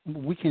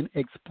we can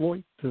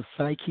exploit the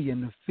psyche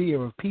and the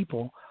fear of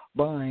people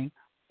by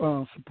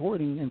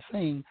supporting and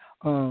saying,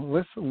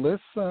 let's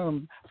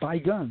buy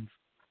guns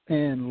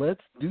and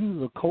let's do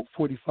the Colt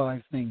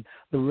 45 thing,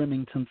 the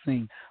Remington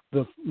thing,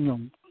 the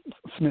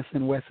Smith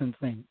and Wesson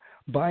thing.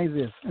 Buy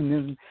this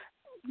and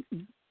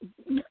then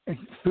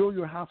fill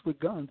your house with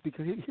guns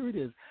because here it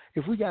is.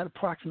 If we got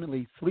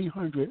approximately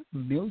 300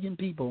 million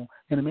people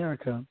in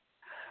America,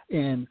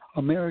 and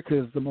America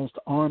is the most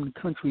armed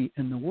country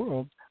in the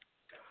world,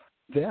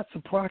 that's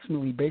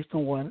approximately, based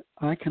on what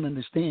I can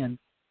understand,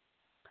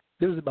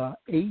 there's about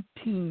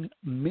 18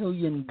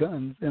 million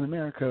guns in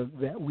America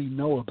that we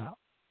know about.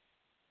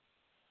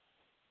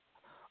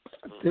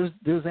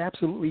 There's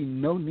absolutely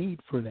no need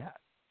for that.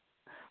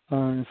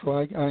 So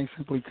I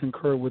simply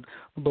concur with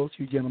both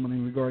you gentlemen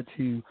in regard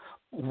to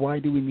why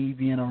do we need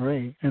the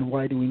NRA and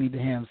why do we need to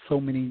have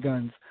so many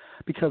guns?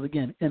 Because,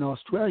 again, in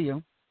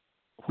Australia,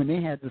 when they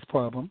had this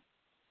problem,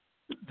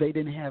 they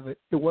didn't have it.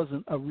 It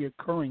wasn't a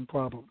reoccurring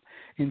problem.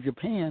 In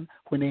Japan,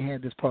 when they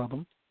had this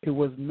problem, it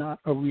was not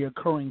a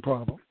reoccurring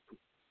problem.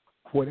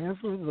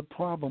 Whatever the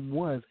problem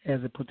was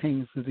as it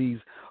pertains to these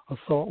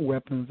assault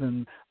weapons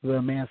and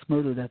the mass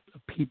murder that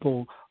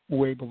people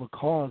were able to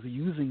cause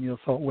using the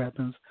assault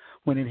weapons,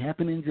 when it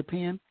happened in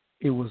Japan,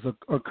 it was an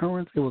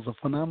occurrence, it was a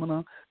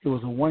phenomenon, it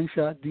was a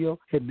one-shot deal.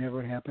 It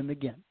never happened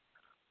again.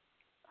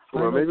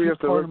 Well, maybe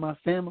part of my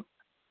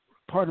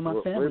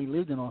family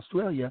lived in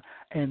Australia,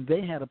 and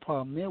they had a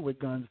problem there with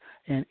guns,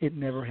 and it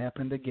never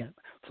happened again.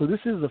 So this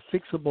is a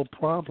fixable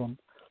problem,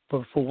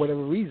 but for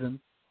whatever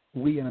reason,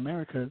 we in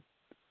America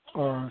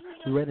are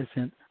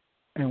reticent,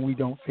 and we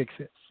don't fix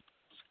it.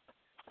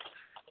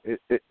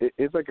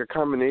 It's like a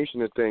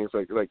combination of things.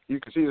 Like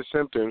you can see the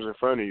symptoms in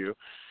front of you,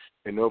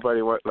 And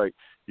nobody want, like,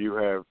 you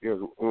have,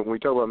 when we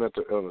talk about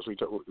mental illness, we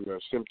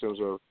have symptoms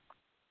of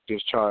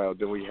this child,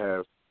 then we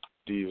have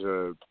these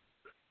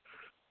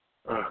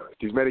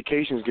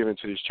medications given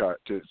to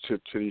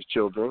these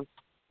children,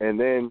 and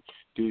then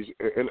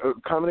and a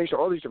combination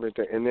of all these different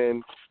things, and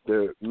then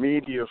the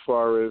media as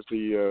far as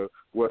the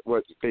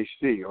what they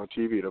see on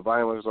TV, the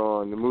violence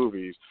on the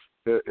movies.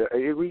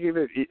 We give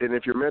it, and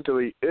if you're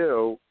mentally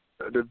ill,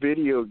 the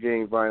video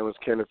game violence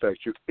can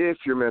affect you.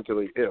 If you're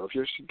mentally ill, if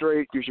you're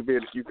straight, you should be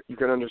able to, you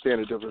can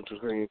understand the difference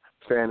between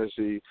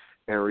fantasy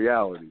and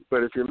reality.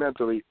 But if you're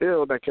mentally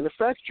ill, that can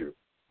affect you.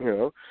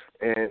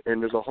 And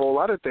there's a whole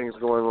lot of things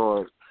going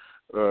on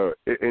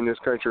in this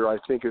country. I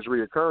think is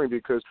reoccurring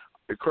because,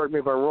 correct me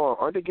if I'm wrong,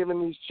 aren't they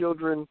giving these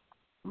children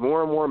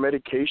more and more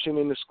medication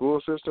in the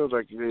school systems?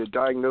 Like they're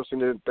diagnosing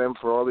them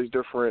for all these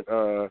different,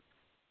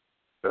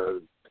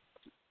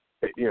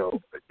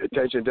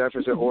 attention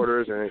deficit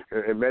orders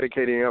and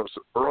medicating them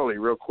early,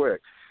 real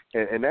quick,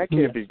 and that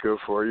can't be good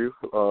for you,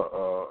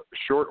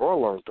 short or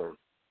long term.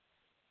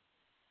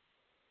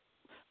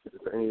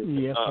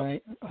 Yes,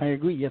 I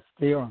agree. Yes,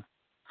 they are.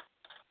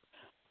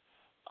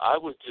 I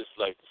would just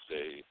like to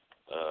say,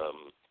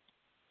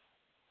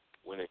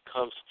 when it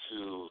comes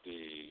to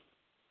the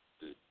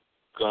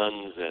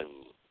guns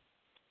and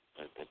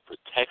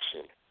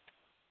protection,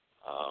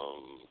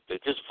 they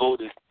just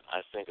voted,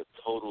 I think, a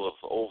total of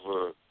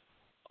over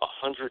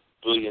 $100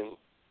 billion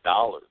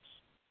to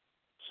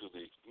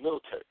the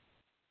military.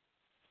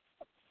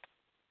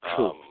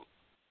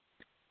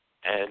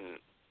 And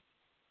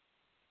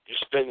you're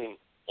spending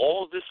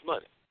all this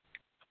money,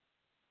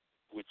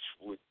 which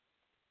would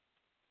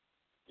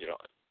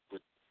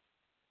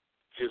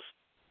give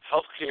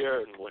health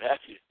care and what have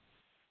you.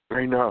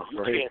 I know, you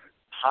right? Can't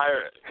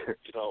hire,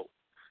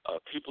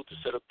 people to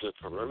set up the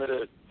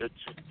perimeter that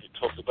you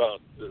talked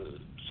about,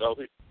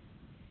 Selby.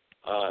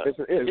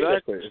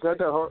 Exactly. It's not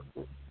that hard.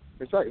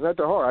 It's not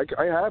that hard.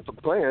 I have a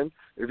plan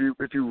if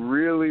you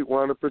really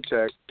want to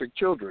protect the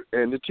children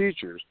and the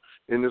teachers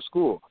in the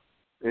school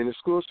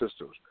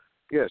systems.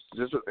 Yes,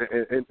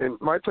 and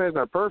my plan's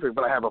not perfect,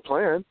 but I have a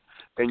plan,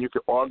 and you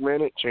could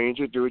augment it, change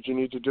it, do what you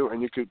need to do,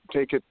 and you could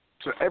take it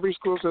to every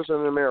school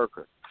system in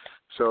America.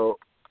 So,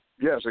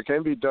 yes, it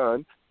can be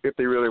done if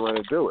they really want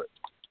to do it.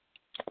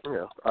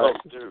 They're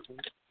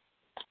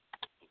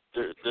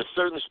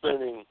certainly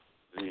spending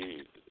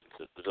the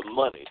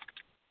money,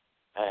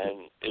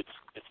 and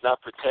it's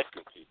not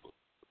protecting people.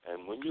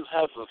 And when you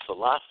have a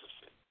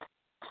philosophy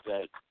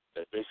that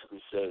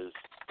basically says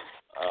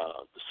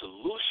the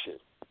solution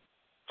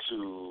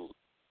to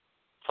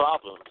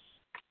problems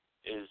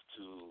is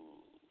to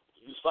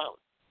use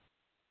violence,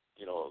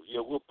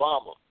 we'll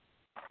bomb them.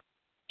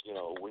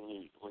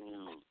 When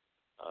you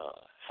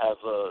have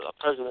a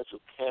presidential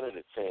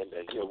candidate saying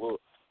that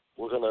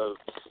we're going to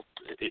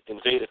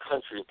invade a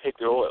country and take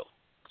their oil,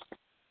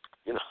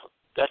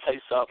 that's how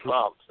you solve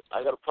problems.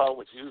 I got a problem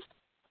with you,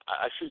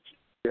 I shoot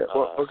you. Yeah.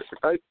 Well, okay.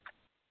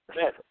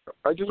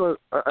 I just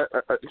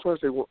want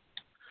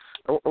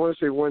to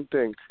say one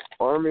thing.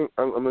 I'm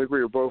going to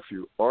agree with both of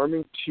you.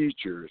 Arming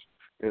teachers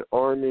and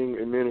arming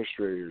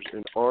administrators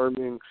and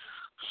arming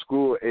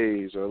school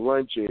aides or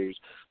lunch aides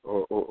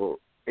or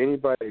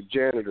anybody,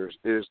 janitors,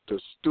 is the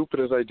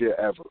stupidest idea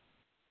ever.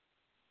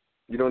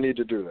 You don't need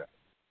to do that.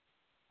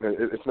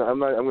 It's not. I'm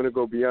going to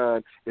go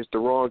beyond. It's the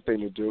wrong thing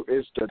to do.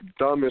 It's the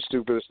dumbest,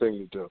 stupidest thing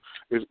to do.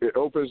 It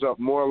opens up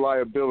more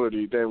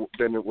liability than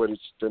what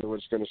it's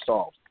going to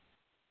solve.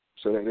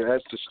 So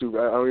that's the stupid.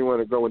 I don't even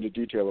want to go into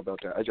detail about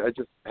that. I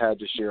just had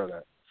to share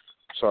that.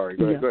 Sorry.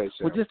 Go ahead,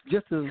 Sam. Well,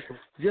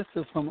 just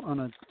as from on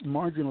a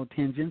marginal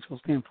tangential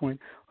standpoint,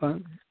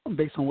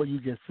 based on what you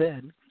just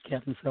said,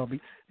 Captain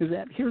Selby, is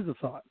that here's the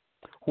thought: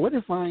 what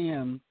if I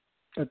am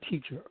a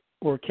teacher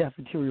or a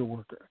cafeteria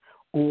worker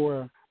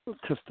or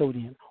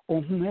custodian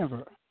or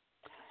whomever,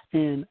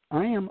 and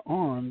I am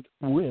armed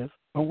with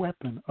a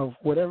weapon of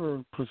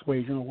whatever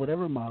persuasion or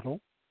whatever model,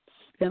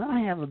 and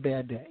I have a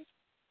bad day,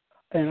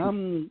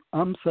 and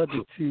I'm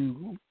subject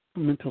to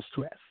mental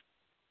stress,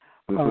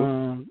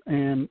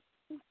 and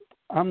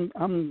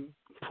I'm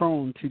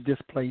prone to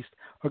displaced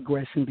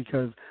aggression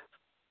because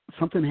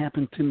something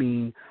happened to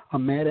me.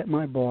 I'm mad at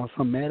my boss.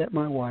 I'm mad at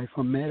my wife.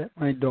 I'm mad at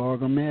my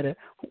dog. I'm mad at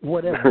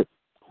whatever,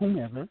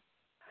 whomever.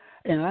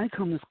 And I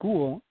come to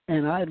school,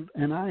 and I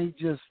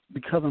just,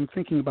 because I'm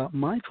thinking about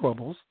my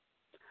troubles,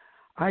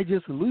 I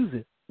just lose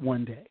it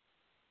one day.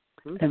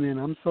 And then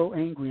I'm so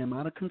angry, I'm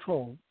out of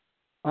control.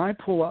 I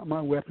pull out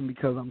my weapon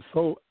because I'm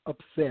so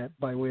upset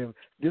by way of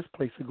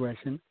displaced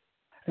aggression,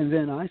 and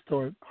then I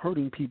start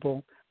hurting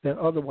people that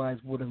otherwise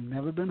would have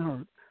never been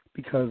hurt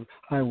because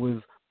I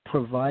was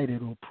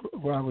provided or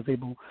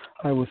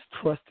I was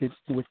trusted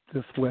with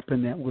this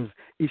weapon that was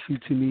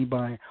issued to me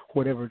by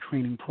whatever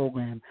training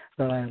program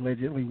that I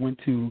allegedly went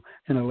to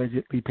and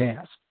allegedly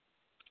passed.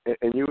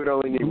 And you would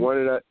only need one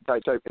of that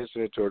type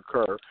incident to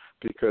occur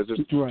because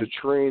it's the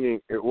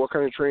training. What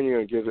kind of training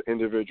are you give an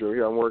individual?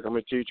 Here, I'm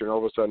a teacher, and all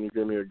of a sudden you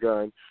give me a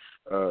gun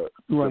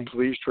The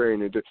police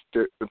training.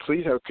 The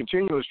police have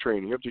continuous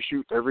training. You have to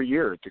shoot every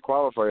year to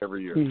qualify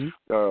every year.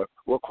 Mm-hmm.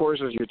 What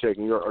courses are you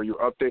taking? Are you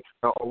updating?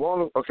 Now,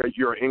 okay,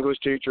 you're an English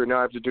teacher. Now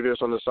I have to do this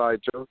on the side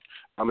too.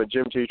 I'm a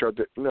gym teacher.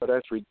 No,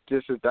 that's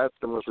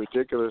the most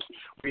ridiculous.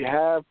 We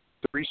have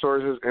the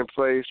resources in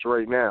place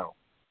right now.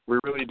 We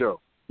really do.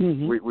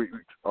 Mm-hmm. We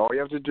all you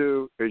have to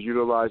do is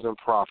utilize them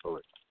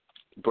properly.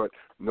 But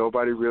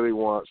nobody really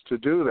wants to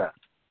do that.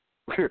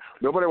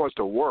 Nobody wants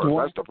to work.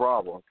 That's the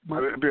problem.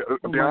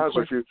 Be honest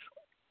with you.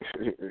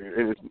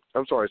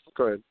 I'm sorry.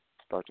 Go ahead,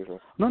 Dr.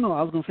 Smith. No,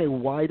 I was going to say,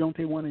 why don't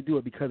they want to do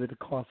it? Because it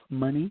costs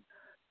money.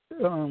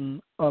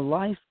 A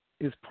life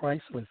is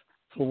priceless.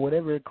 So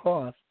whatever it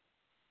costs,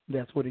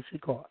 that's what it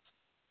should cost.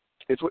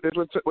 It's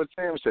what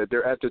Sam said.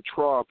 They're at the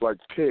trough like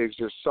pigs,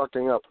 just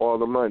sucking up all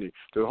the money.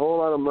 There's a whole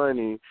lot of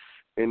money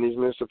in these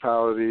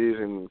municipalities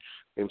and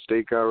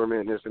state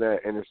government and this and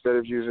that, and instead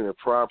of using it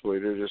properly,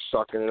 they're just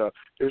sucking it up.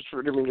 There's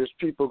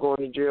people going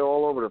to jail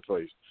all over the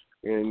place,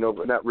 and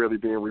not really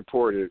being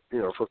reported,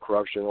 for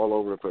corruption all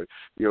over the place.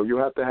 You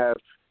have to have,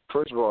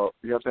 first of all,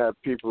 you have to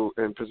have people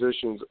in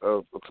positions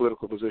of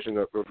political positions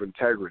of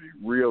integrity,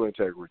 real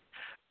integrity.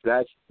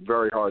 That's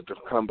very hard to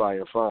come by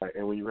and find,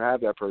 and when you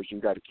have that person,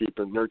 you got to keep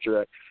and nurture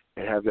that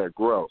and have that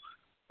grow.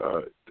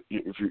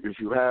 If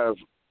you have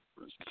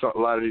a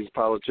lot of these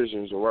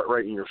politicians are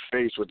right in your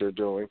face what they're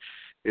doing,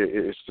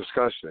 it's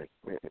disgusting.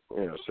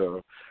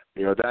 So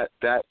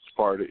that's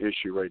part of the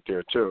issue right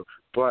there too.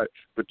 But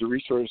with the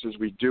resources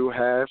we do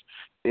have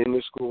in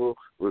the school,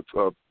 with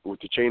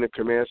the chain of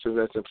command system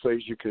that's in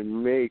place, you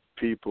can make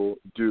people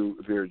do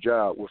their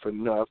job with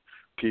enough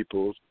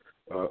people's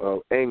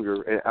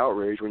anger and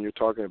outrage when you're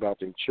talking about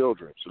the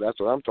children. So that's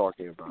what I'm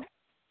talking about.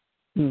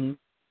 Mm-hmm.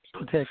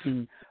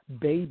 Protecting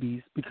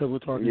babies, because we're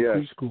talking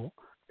preschool.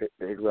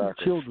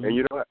 Exactly. Children, and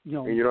you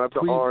don't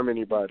have to arm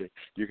anybody.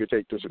 You can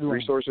take the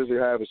resources you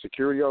have as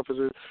security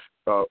officers,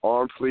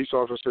 armed police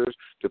officers,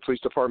 the police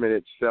department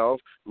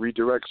itself,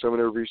 redirect some of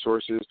their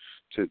resources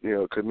to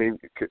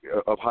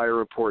of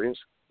higher importance.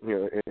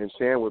 And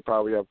Sam would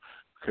probably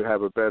could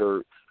have a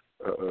better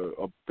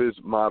a biz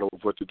model of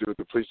what to do with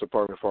the police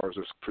department as far as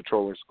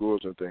patrolling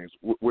schools and things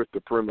with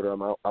the perimeter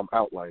I'm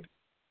outlining.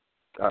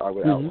 I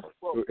would outline.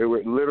 It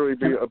would literally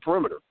be a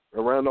perimeter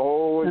around the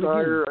whole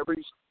entire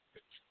every.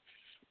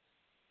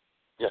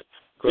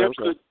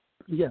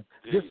 Yeah.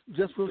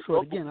 Just real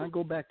short. Again, I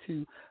go back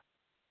to,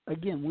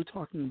 we're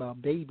talking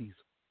about babies.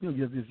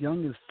 Just as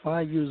young as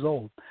 5 years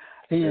old,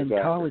 and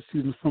college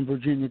students from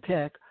Virginia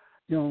Tech,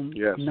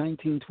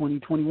 19, 20,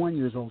 21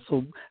 years old.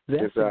 So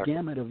that's a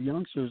gamut of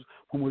youngsters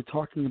when we're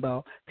talking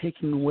about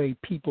taking away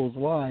people's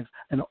lives,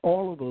 and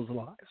all of those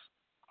lives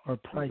are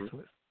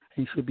priceless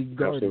and should be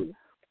guarded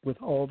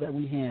with all that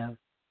we have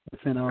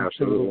within our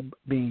civil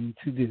being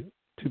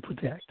to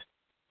protect.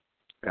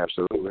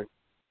 Absolutely.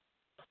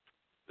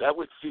 That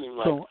would seem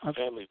like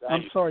family values.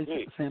 I'm sorry, to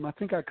me. Sam. I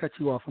think I cut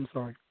you off. I'm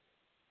sorry.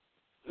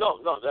 No,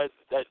 that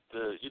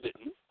you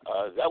didn't.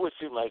 That would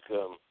seem like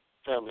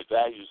family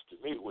values to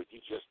me. What you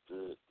just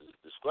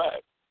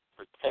described,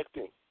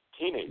 protecting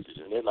teenagers,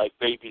 and they're like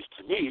babies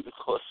to me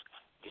because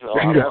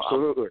I'm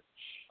absolutely a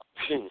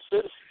senior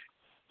citizen.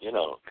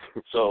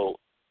 So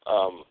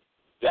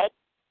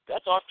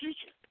that's our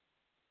future.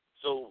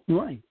 So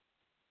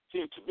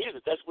seems to me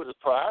that's where the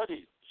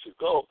priority should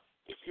go.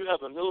 If you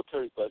have a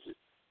military budget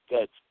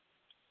that's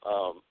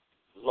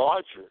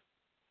larger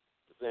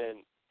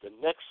than the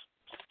next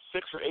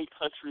 6 or 8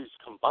 countries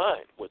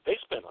combined, what they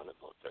spend on the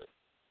military,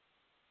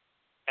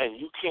 and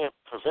you can't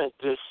prevent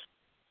this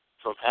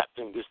from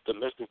happening, this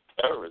domestic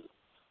terrorism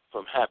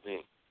from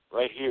happening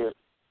right here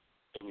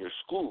in your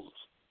schools,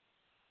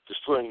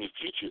 destroying your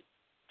future,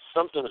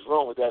 something is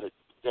wrong with that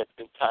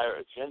entire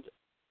agenda.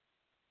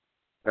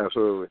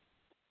 Absolutely.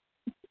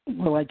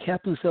 Well, like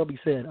Captain Selby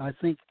said, I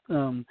think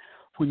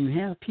when you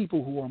have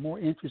people who are more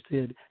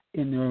interested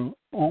in their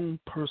own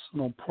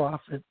personal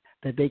profit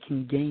that they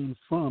can gain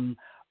from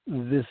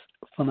this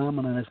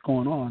phenomenon that's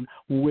going on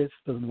with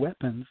the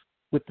weapons,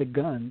 with the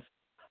guns,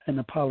 and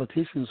the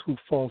politicians who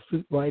fall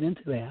right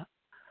into that,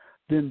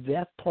 then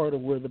that's part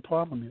of where the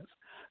problem is.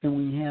 And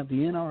when you have the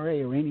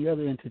NRA or any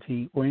other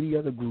entity or any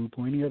other group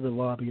or any other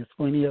lobbyist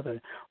or any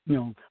other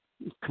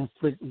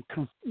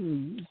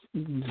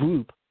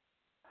group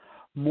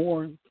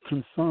more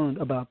concerned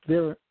about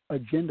their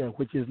agenda,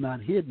 which is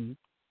not hidden,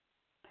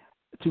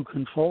 to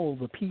control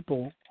the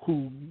people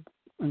who,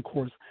 of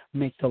course,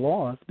 make the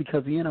laws,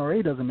 because the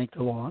NRA doesn't make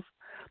the laws.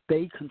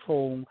 They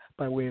control,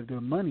 by way of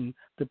their money,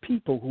 the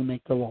people who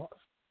make the laws.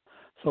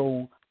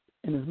 So,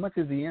 in as much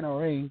as the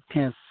NRA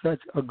has such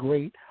a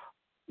great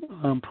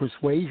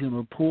persuasion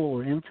or pull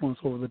or influence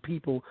over the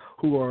people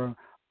who are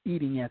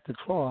eating at the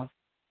trough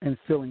and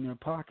filling their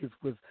pockets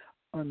with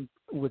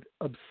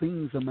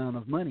obscene amount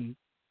of money,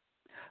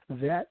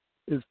 that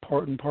is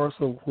part and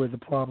parcel where the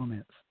problem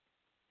is.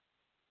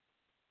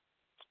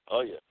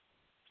 Oh, yeah.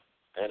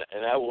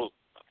 And I will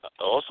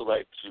also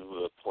like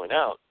to point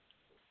out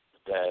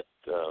that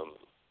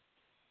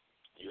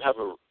you have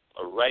a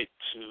right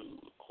to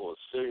cause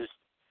serious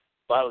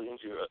bodily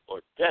injury or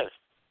death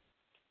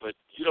but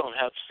you don't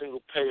have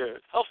single-payer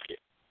health care.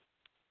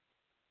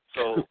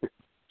 So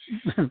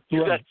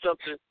you got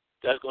something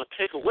that's going to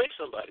take away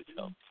somebody's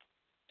health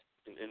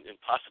and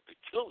possibly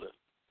kill them.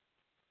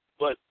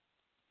 But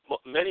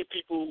many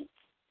people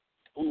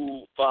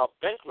who file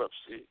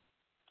bankruptcy,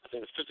 I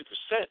think it's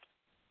 50%,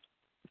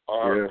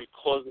 are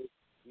because of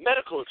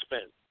medical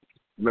expense.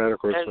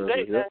 And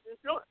they have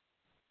insurance.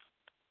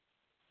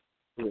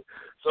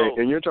 So,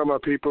 and you're talking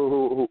about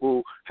people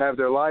who have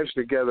their lives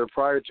together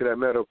prior to that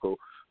medical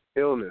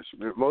illness.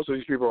 Most of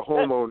these people are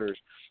homeowners,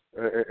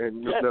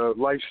 and the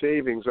life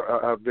savings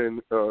have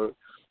been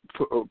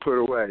put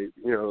away.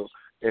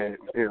 And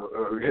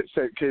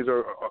kids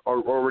are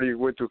already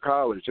went through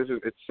college.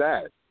 It's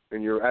sad,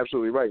 and you're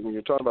absolutely right when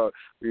you're talking about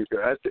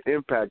that's the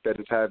impact that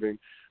it's having.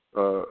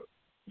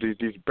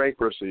 These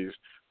bankruptcies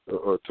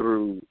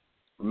through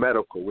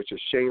medical, which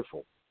is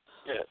shameful.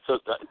 Yeah, so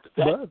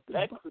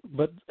that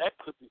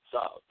could be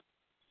solved.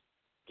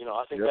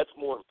 I think that's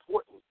more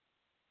important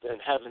than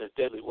having a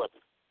deadly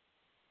weapon.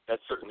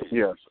 That's certainly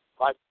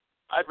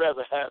I'd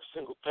rather have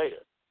single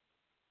payer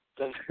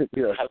than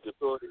have the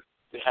ability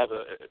to have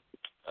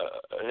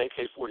an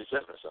AK-47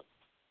 or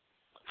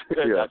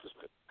something. Dr.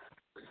 Smith.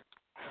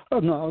 Oh,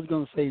 no, I was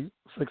going to say,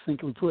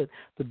 succinctly put,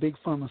 the big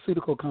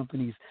pharmaceutical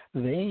companies,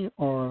 they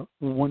are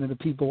one of the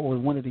people or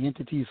one of the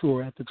entities who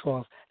are at the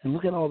trough. And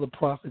look at all the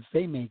profits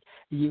they make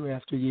year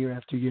after year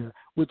after year.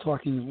 We're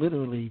talking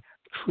literally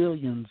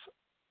trillions,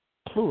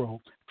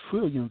 plural,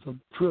 trillions of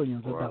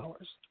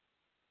dollars.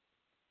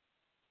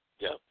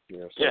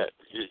 Yeah,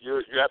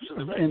 you're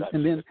absolutely right.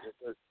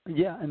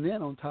 And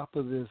then on top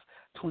of this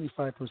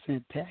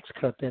 25% tax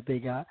cut that they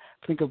got,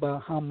 think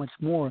about how much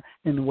more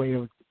in the way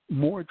of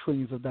more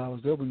trillions of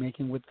dollars they'll be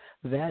making with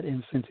that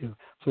incentive.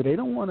 So they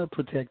don't want to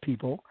protect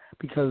people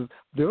because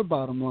their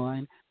bottom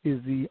line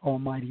is the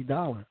almighty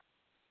dollar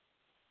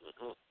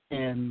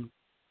and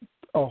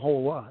a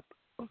whole lot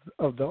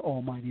of the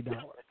almighty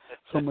dollar.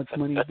 So much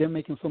money, they're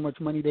making so much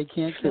money they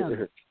can't count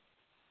it.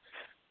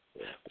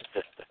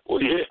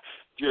 Well, you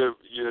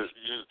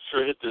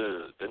sure hit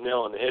the nail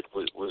on the head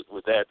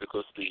with that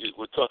because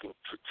we're talking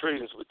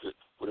trillions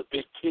with a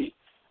big T,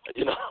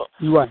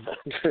 Right.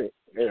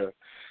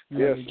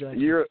 Yes, exactly.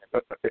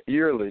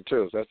 Yearly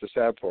too. So that's the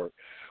sad part.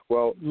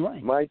 Well,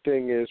 my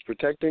thing is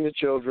protecting the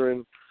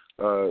children,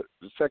 the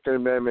Second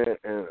Amendment,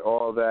 and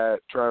all that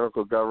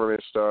tyrannical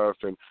government stuff,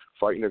 and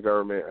fighting the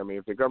government. I mean,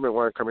 if the government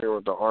want to come here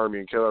with the army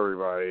and kill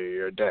everybody,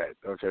 you're dead.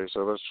 Okay,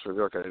 so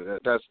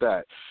that's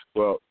that.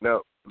 Well,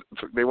 now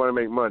they want to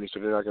make money, so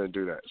they're not going to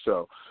do that.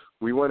 So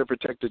we want to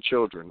protect the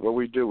children. What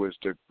we do is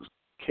the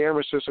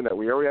camera system that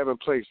we already have in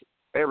place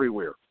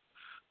everywhere.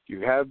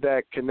 You have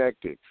that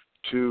connected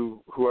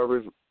to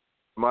whoever's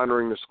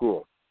monitoring the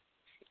school.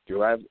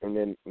 And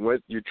then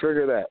when you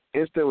trigger that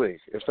instantly,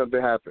 if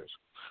something happens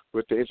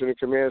with the incident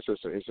command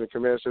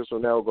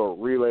system now will go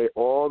relay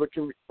all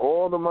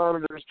the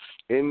monitors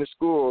in the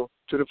school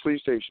to the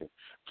police station.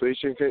 Police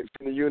station can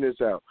send the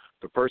units out.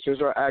 The persons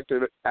are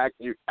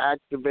you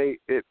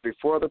activate it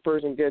before the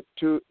person gets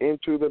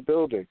into the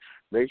building.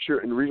 Make sure,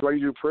 and the reason why you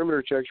do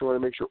perimeter checks, you want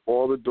to make sure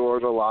all the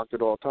doors are locked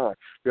at all times.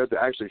 You have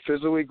to actually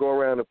physically go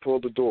around and pull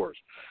the doors,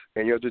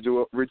 and you have to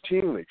do it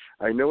routinely.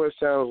 I know it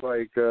sounds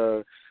like,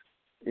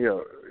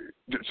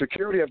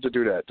 security have to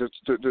do that.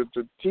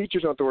 The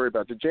teachers don't have to worry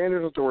about it. The janitors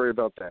don't have to worry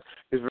about that.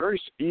 It's a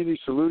very easy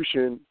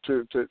solution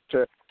to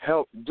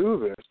help do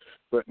this,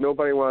 but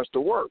nobody wants to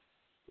work.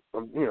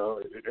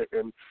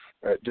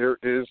 There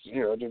is,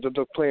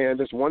 the plan,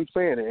 there's one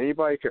plan, and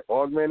anybody can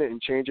augment it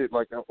and change it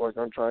like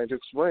I'm trying to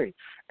explain.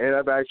 And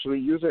I've actually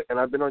used it, and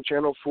I've been on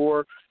Channel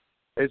 4.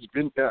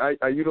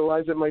 I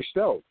utilize it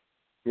myself.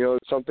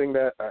 It's something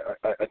that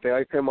I think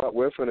I came up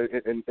with, and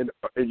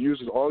it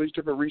uses all these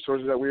different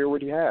resources that we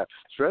already have,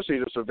 especially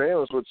the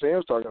surveillance, what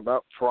Sam's talking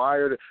about,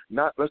 prior to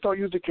let's not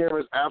use the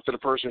cameras after the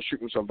person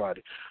shooting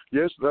somebody.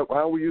 Yes,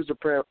 how we use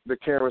the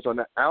cameras on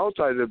the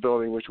outside of the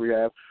building, which we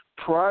have,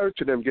 prior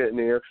to them getting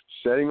there,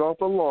 setting off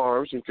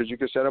alarms, because you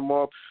can set them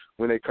off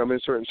when they come in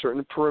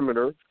certain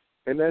perimeter,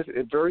 and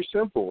it's very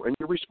simple, and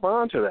you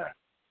respond to that.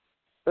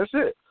 That's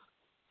it.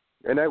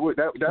 And that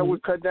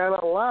would cut down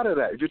a lot of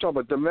that. If you're talking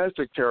about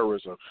domestic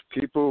terrorism,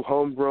 people,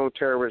 homegrown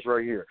terrorists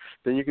right here,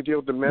 then you can deal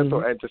with the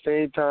mental. At the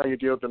same time, you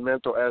deal with the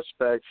mental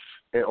aspect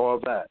and all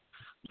that.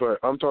 But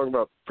I'm talking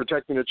about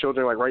protecting the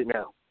children like right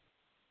now.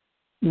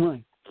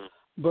 Right.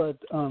 But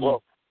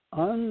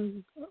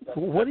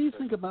what do you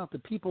think about the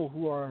people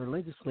who are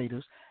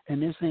legislators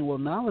and they're saying, well,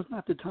 now is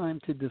not the time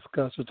to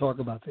discuss or talk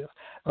about this.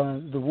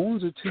 The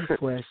wounds are too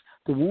fresh.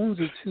 The wounds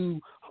are too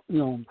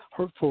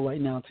hurtful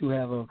right now to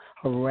have a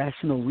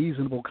rational,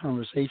 reasonable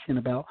conversation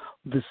about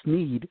this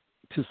need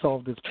to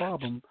solve this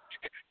problem.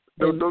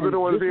 Those are the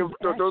ones being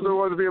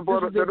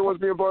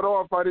bought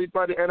off by the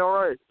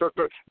NRA.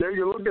 There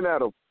you're looking at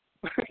them.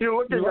 You're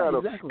looking at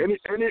them. Exactly.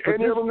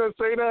 Any of them that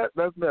say that,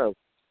 that's them.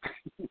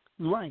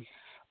 Right.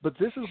 But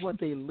this is what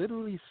they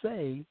literally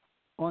say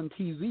on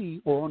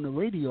TV or on the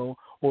radio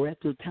or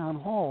at their town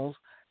halls.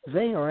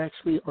 They are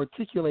actually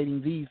articulating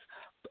these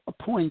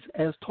points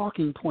as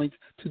talking points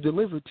to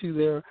deliver to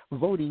their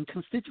voting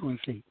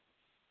constituency.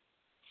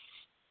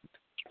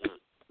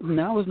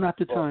 Now is not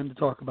the time to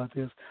talk about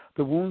this.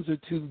 The wounds are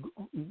too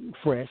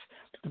fresh.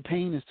 The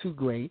pain is too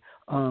great.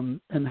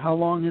 And how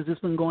long has this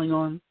been going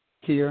on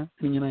here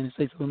in the United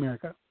States of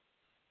America?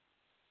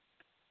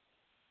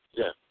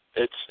 Yeah,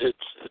 it's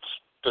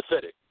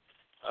pathetic.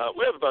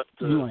 We have about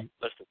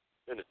less than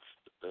minutes,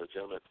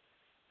 gentlemen,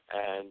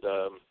 and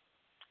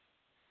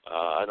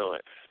I know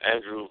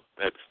Andrew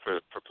had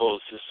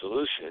proposed his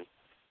solution,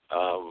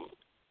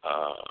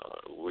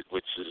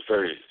 which is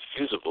very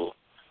feasible.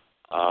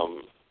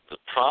 The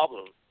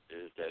problem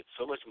is that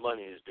so much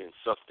money is being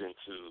sucked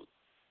into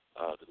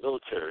the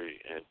military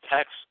and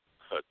tax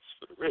cuts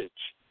for the rich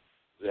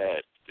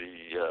that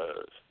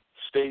the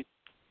state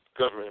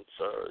governments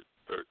are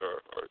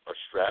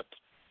strapped,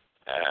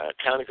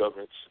 county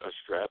governments are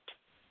strapped,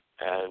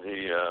 and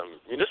the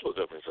municipal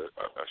governments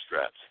are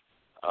strapped.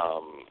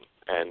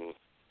 And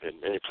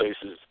in many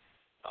places,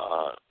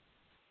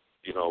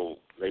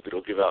 maybe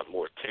they'll give out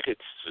more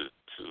tickets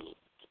to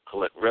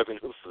collect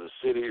revenue for the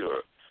city,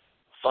 or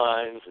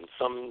fines and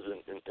summons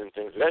and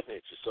things of that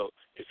nature. So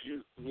if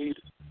you need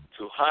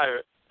to hire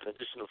an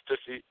additional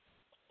 50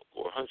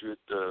 or 100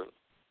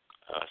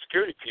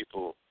 security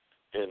people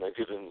in a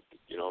given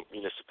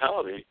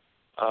municipality,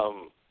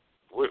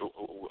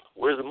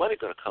 where's the money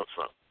going to come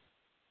from?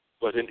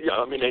 But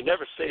they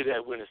never say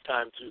that when it's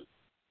time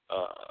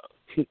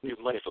to give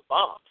money for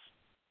bombs.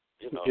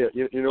 Yeah,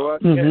 you know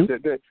what?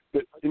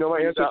 Mm-hmm. My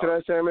answer to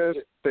that, Sam, is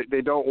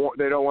they don't want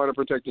to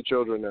protect the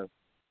children now.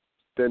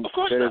 Then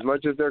as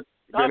much as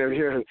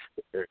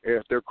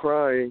if they're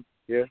crying,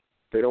 yeah,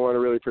 they don't want to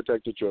really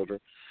protect the children,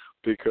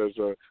 because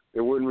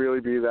it wouldn't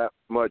really be that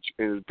much.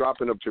 And it's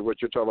dropping up to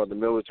what you're talking about, the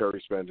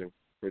military spending.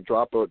 They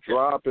drop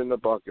in the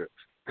bucket.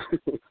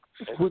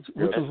 which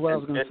is what I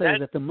was going to say,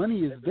 that the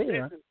money is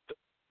there.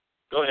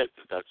 Go ahead,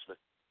 Dr. Smith.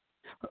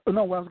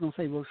 No, what I was going to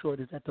say real short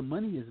is that the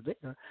money is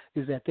there,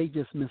 is that they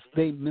just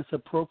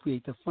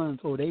misappropriate the funds,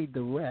 or they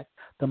direct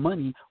the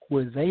money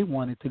where they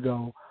want it to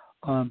go,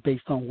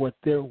 based on what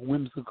their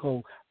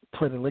whimsical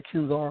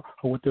predilections are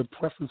or what their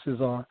preferences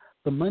are.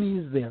 The money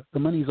is there. The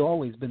money's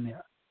always been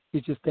there.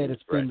 It's just that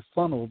it's been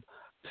funneled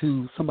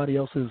to somebody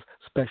else's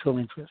special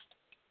interest.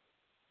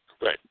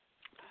 Right.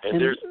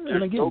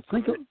 And again,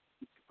 think of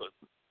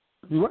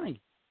right.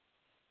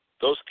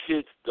 Those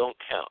kids don't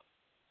count.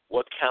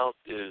 What counts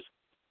is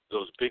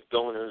those big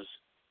donors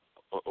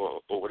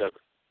or whatever.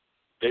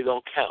 They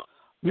don't count.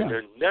 Yeah. And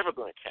they're never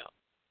going to count,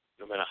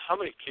 no matter how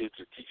many kids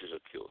or teachers are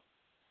killed.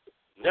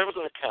 Never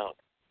going to count.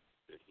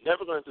 They're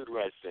never going to do the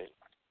right thing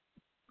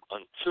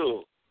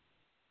until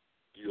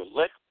you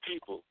elect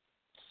people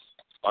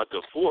are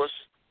divorced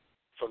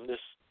from this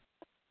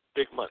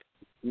big money.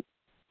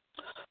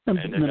 And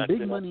the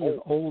big money is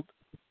old.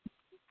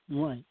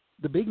 Right.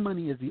 The big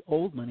money is the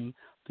old money,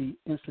 the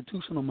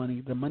institutional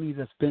money, the money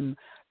that's been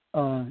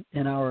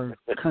in our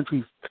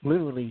country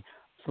literally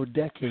for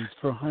decades,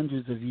 for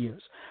hundreds of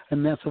years.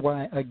 And that's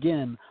why,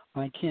 again,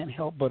 I can't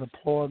help but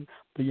applaud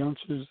the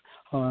youngsters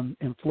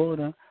in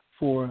Florida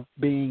for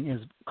being as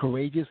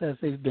courageous as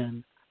they've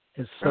been,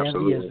 as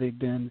savvy as they've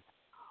been,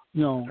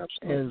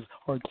 as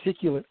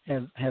articulate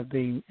as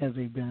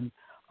they've been.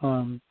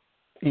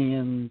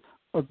 And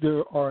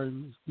there are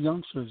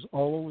youngsters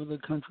all over the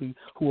country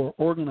who are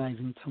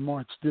organizing to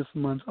march this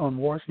month on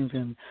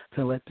Washington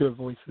to let their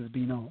voices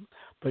be known.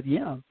 But,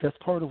 yeah, that's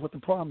part of what the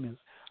problem is.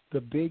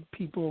 The big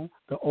people,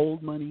 the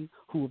old money,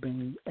 who have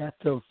been at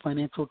the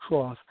financial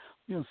trough,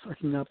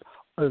 sucking up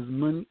as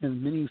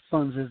many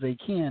funds as they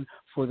can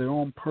for their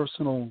own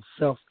personal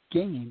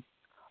self-gain.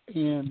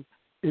 And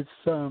it's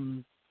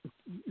the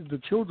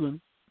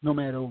children, no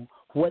matter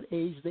what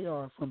age they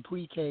are, from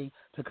pre-K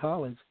to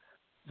college,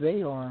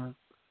 they are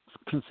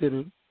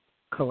considered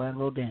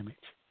collateral damage.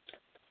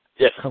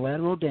 Yes.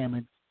 Collateral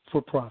damage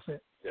for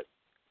profit. Yes.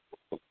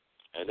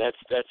 And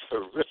that's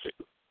horrific.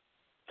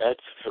 That's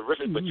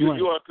horrific. But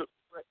you are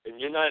correct, and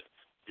you're not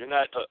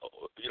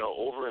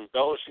over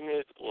embellishing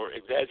it or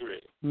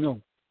exaggerating.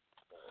 No.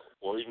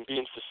 Or even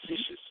being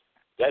facetious.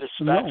 That is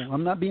No, factual.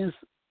 I'm not being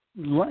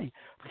right.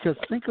 Because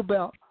think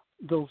about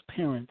those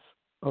parents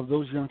of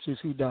those youngsters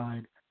who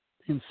died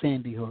in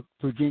Sandy Hook,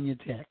 Virginia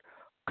Tech,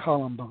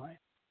 Columbine,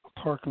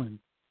 Parkland,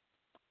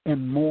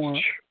 and more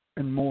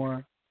and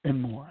more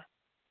and more.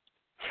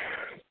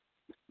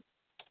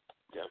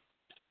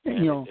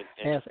 Yeah.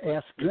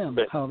 Ask them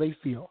how they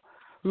feel.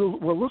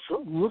 Well,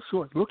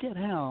 look at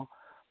how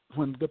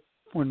when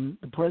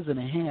the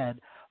president had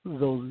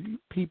those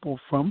people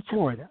from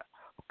Florida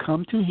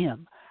come to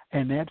him,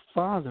 and that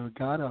father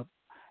got up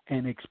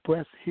and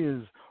expressed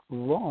his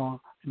raw,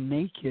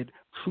 naked,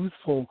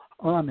 truthful,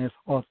 honest,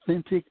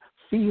 authentic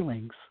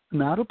feelings,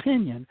 not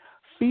opinion,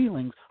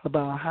 feelings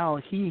about how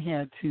he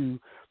had to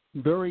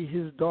bury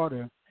his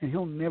daughter and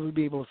he'll never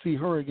be able to see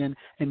her again,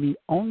 and the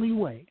only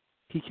way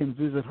he can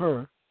visit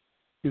her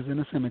is in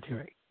a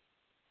cemetery.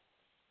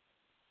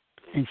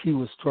 And she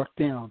was struck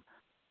down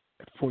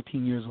at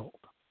 14 years old.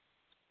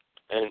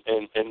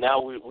 And now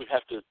we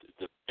have to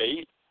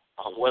debate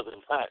on whether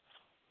or not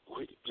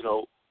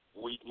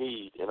we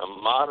need, in a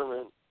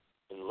modern,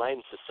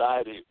 enlightened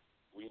society,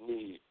 we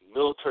need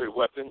military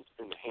weapons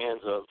in the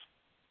hands of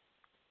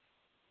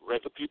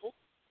regular people.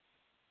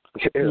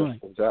 Yeah, Right.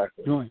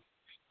 exactly. Right.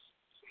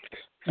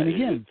 And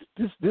again,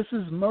 this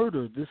is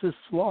murder. This is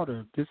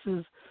slaughter. This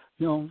is,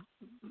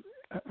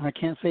 I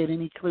can't say it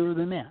any clearer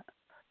than that.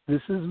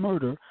 This is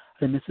murder,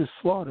 and this is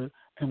slaughter,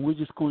 and we're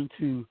just going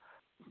to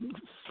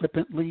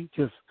flippantly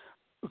just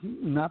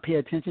not pay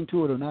attention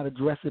to it or not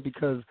address it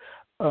because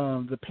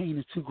the pain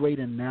is too great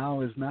and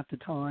now is not the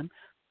time.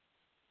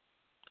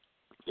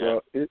 Yeah.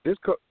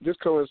 This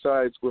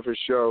coincides with a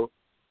show,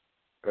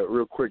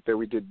 real quick, that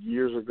we did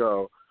years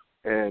ago,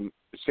 and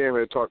Sam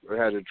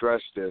had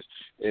addressed this,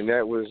 and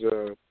that was,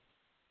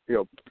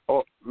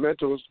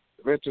 mental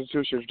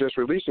institutions just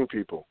releasing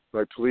people,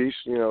 like police,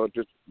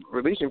 just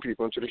releasing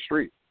people into the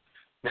street.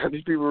 Now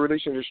these people are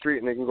released into the street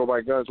and they can go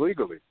buy guns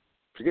legally.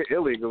 Forget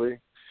illegally.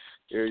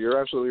 You're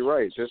absolutely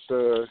right. Just,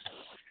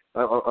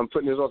 I'm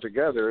putting this all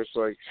together. It's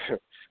like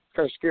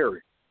kind of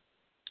scary.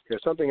 Yeah,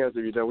 something has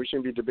to be done. We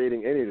shouldn't be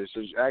debating any of this.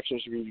 Action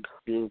should be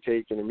being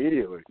taken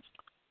immediately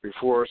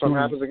before something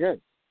happens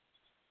again.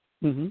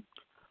 Mm-hmm.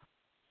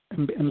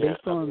 And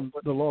based on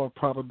the law of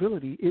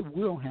probability, it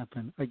will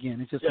happen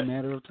again. It's just a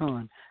matter of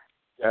time.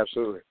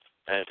 Absolutely.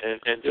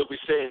 And they'll be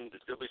saying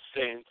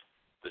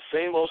the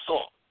same old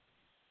song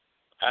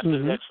after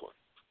the next one.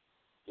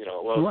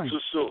 Right. Too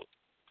soon.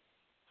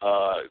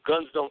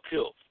 Guns don't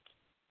kill.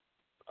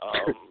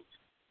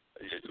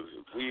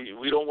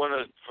 We don't want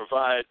to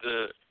provide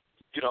the.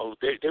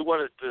 They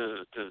wanted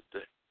to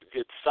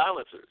get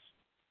silencers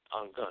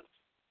on guns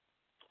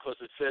because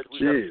it said we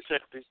got to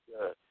protect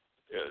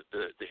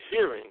the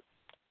hearing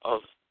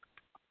of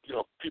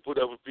people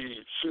that would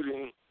be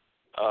shooting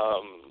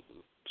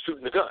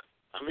the gun.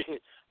 I mean,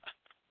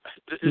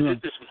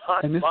 it's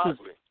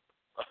mind-boggling.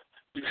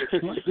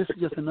 This is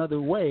just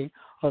another way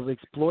of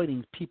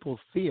exploiting people's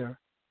fear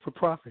for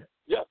profit.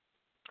 Yeah.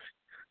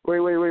 Wait.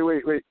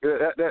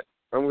 That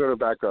I'm going to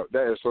back up.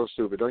 That is so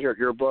stupid. Don't you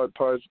your blood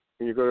pods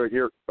when you go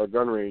to a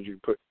gun range? You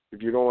put,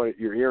 if you don't want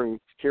your hearing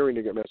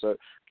to get messed up,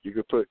 you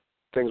could put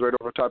things right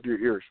over top of your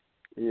ears,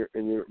 and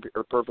you're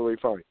perfectly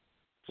fine.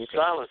 Okay.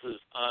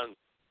 Silences on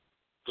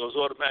those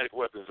automatic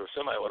weapons or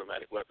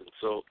semi-automatic weapons.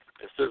 So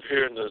instead of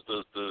hearing the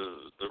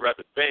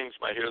rapid bangs,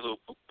 you might hear a little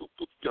boop boop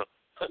boop.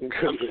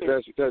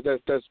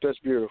 That's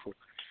beautiful.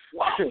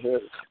 Wow.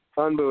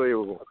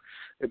 Unbelievable.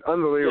 It's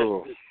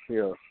unbelievable.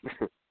 Yeah.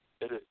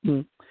 It is.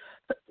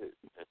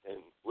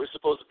 And we're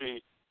supposed to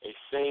be a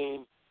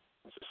sane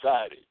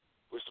society.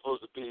 We're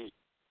supposed to be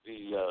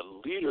the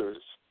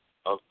leaders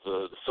of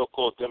the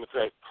so-called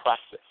democratic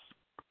process.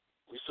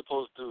 We're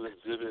supposed to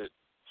exhibit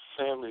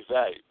family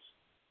values.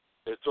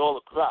 It's all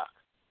a crock.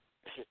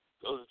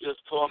 Those are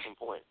just talking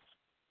points.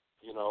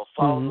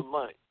 Follow the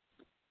money.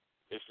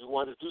 If you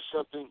want to do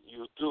something,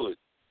 you'll do it.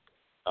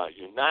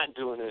 You're not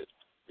doing it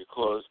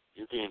because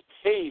you're being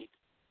paid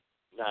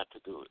not to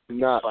do it.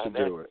 Not to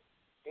do it.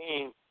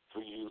 Paying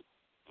for you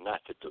not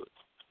to do it.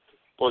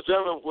 Well,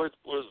 gentlemen, we're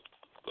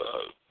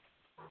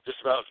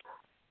just about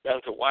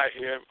down to wire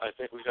here. I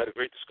think we've had a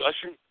great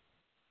discussion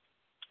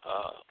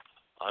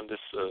on this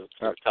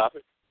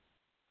topic.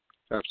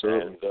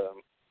 Absolutely. And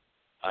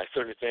I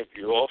certainly thank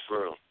you all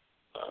for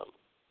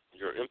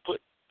your input,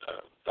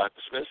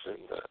 Dr. Smith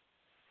and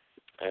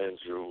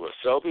Andrew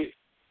Selby.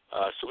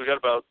 So we got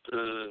about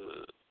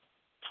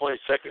 20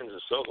 seconds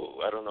or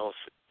so. I don't know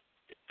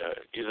if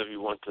either of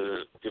you want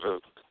to give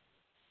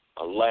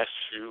a last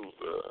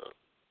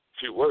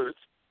few words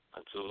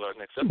until our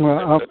next episode.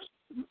 Well,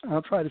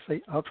 I'll try to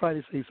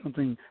say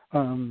something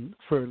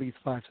for at least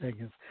 5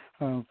 seconds.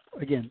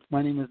 Again,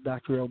 my name is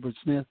Dr. Elbert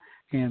Smith,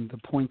 and the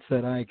points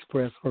that I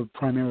express are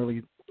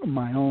primarily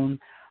my own.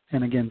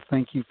 And again,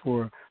 thank you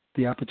for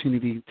the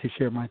opportunity to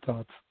share my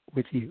thoughts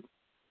with you.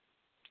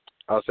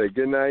 I'll say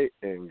good night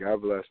and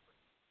God bless.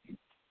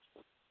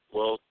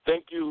 Well,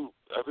 thank you,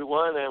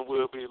 everyone, and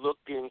we'll be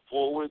looking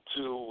forward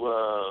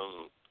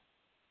to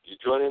you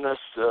joining us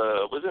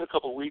within a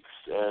couple of weeks.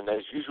 And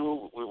as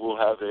usual, we will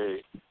have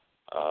a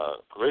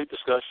great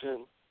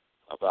discussion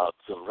about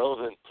some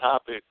relevant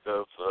topic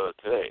of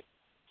today.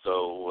 So,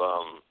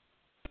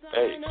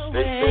 hey,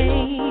 stay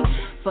safe.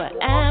 For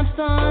apps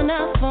on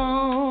our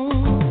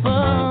phone,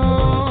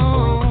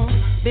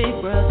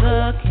 Big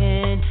Brother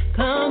can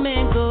come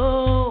and go.